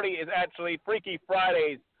 8:30 is actually Freaky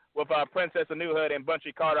Fridays with Princess of New Hood and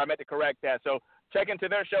Bunchy Carter. I meant to correct that. So check into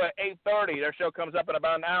their show at 8:30. Their show comes up in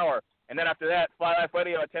about an hour. And then after that, Fly Life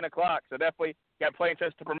Radio at 10 o'clock. So definitely got plenty of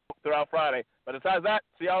chance to promote throughout Friday. But besides that,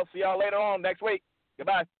 see y'all later on next week.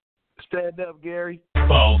 Goodbye. Stand up, Gary.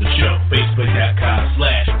 Follow the show,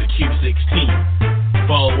 Facebook.com/theQ16.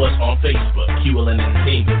 Follow us on Facebook, QLN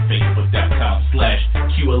Entertainment,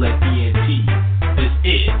 Facebook.com/QLNENT. This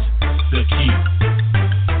is The Q.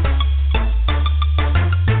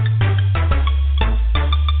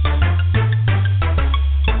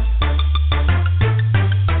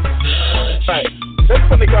 Right. This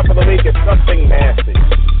Sunday Cup of the Week is something nasty.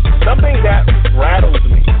 Something that rattles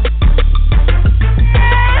me.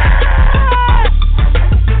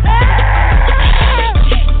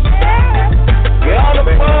 Get on the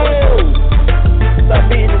phone! Stop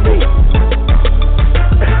being to me.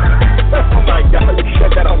 Oh my God, you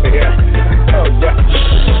shut that over here. Oh God.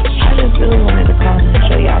 I just really wanted to call and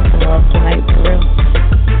show y'all some love tonight, for real.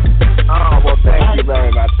 Oh, well, thank you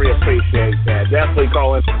very much. We appreciate that. Definitely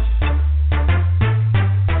calling.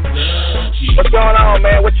 What's going on,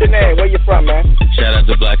 man? What's your name? Where you from, man? Shout out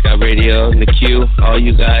to Blackout Radio and the Q, all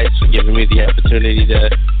you guys for giving me the opportunity to,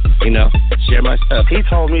 share my stuff. He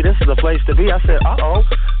told me this is the place to be. I said,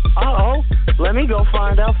 let me go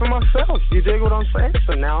find out for myself. You dig what I'm saying?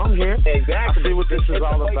 So now I'm here. Exactly. I see what this is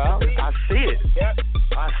all about. I see it. Yep.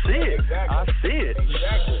 I see it. Exactly. I see it.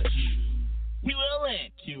 Exactly.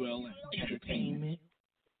 QLN Entertainment.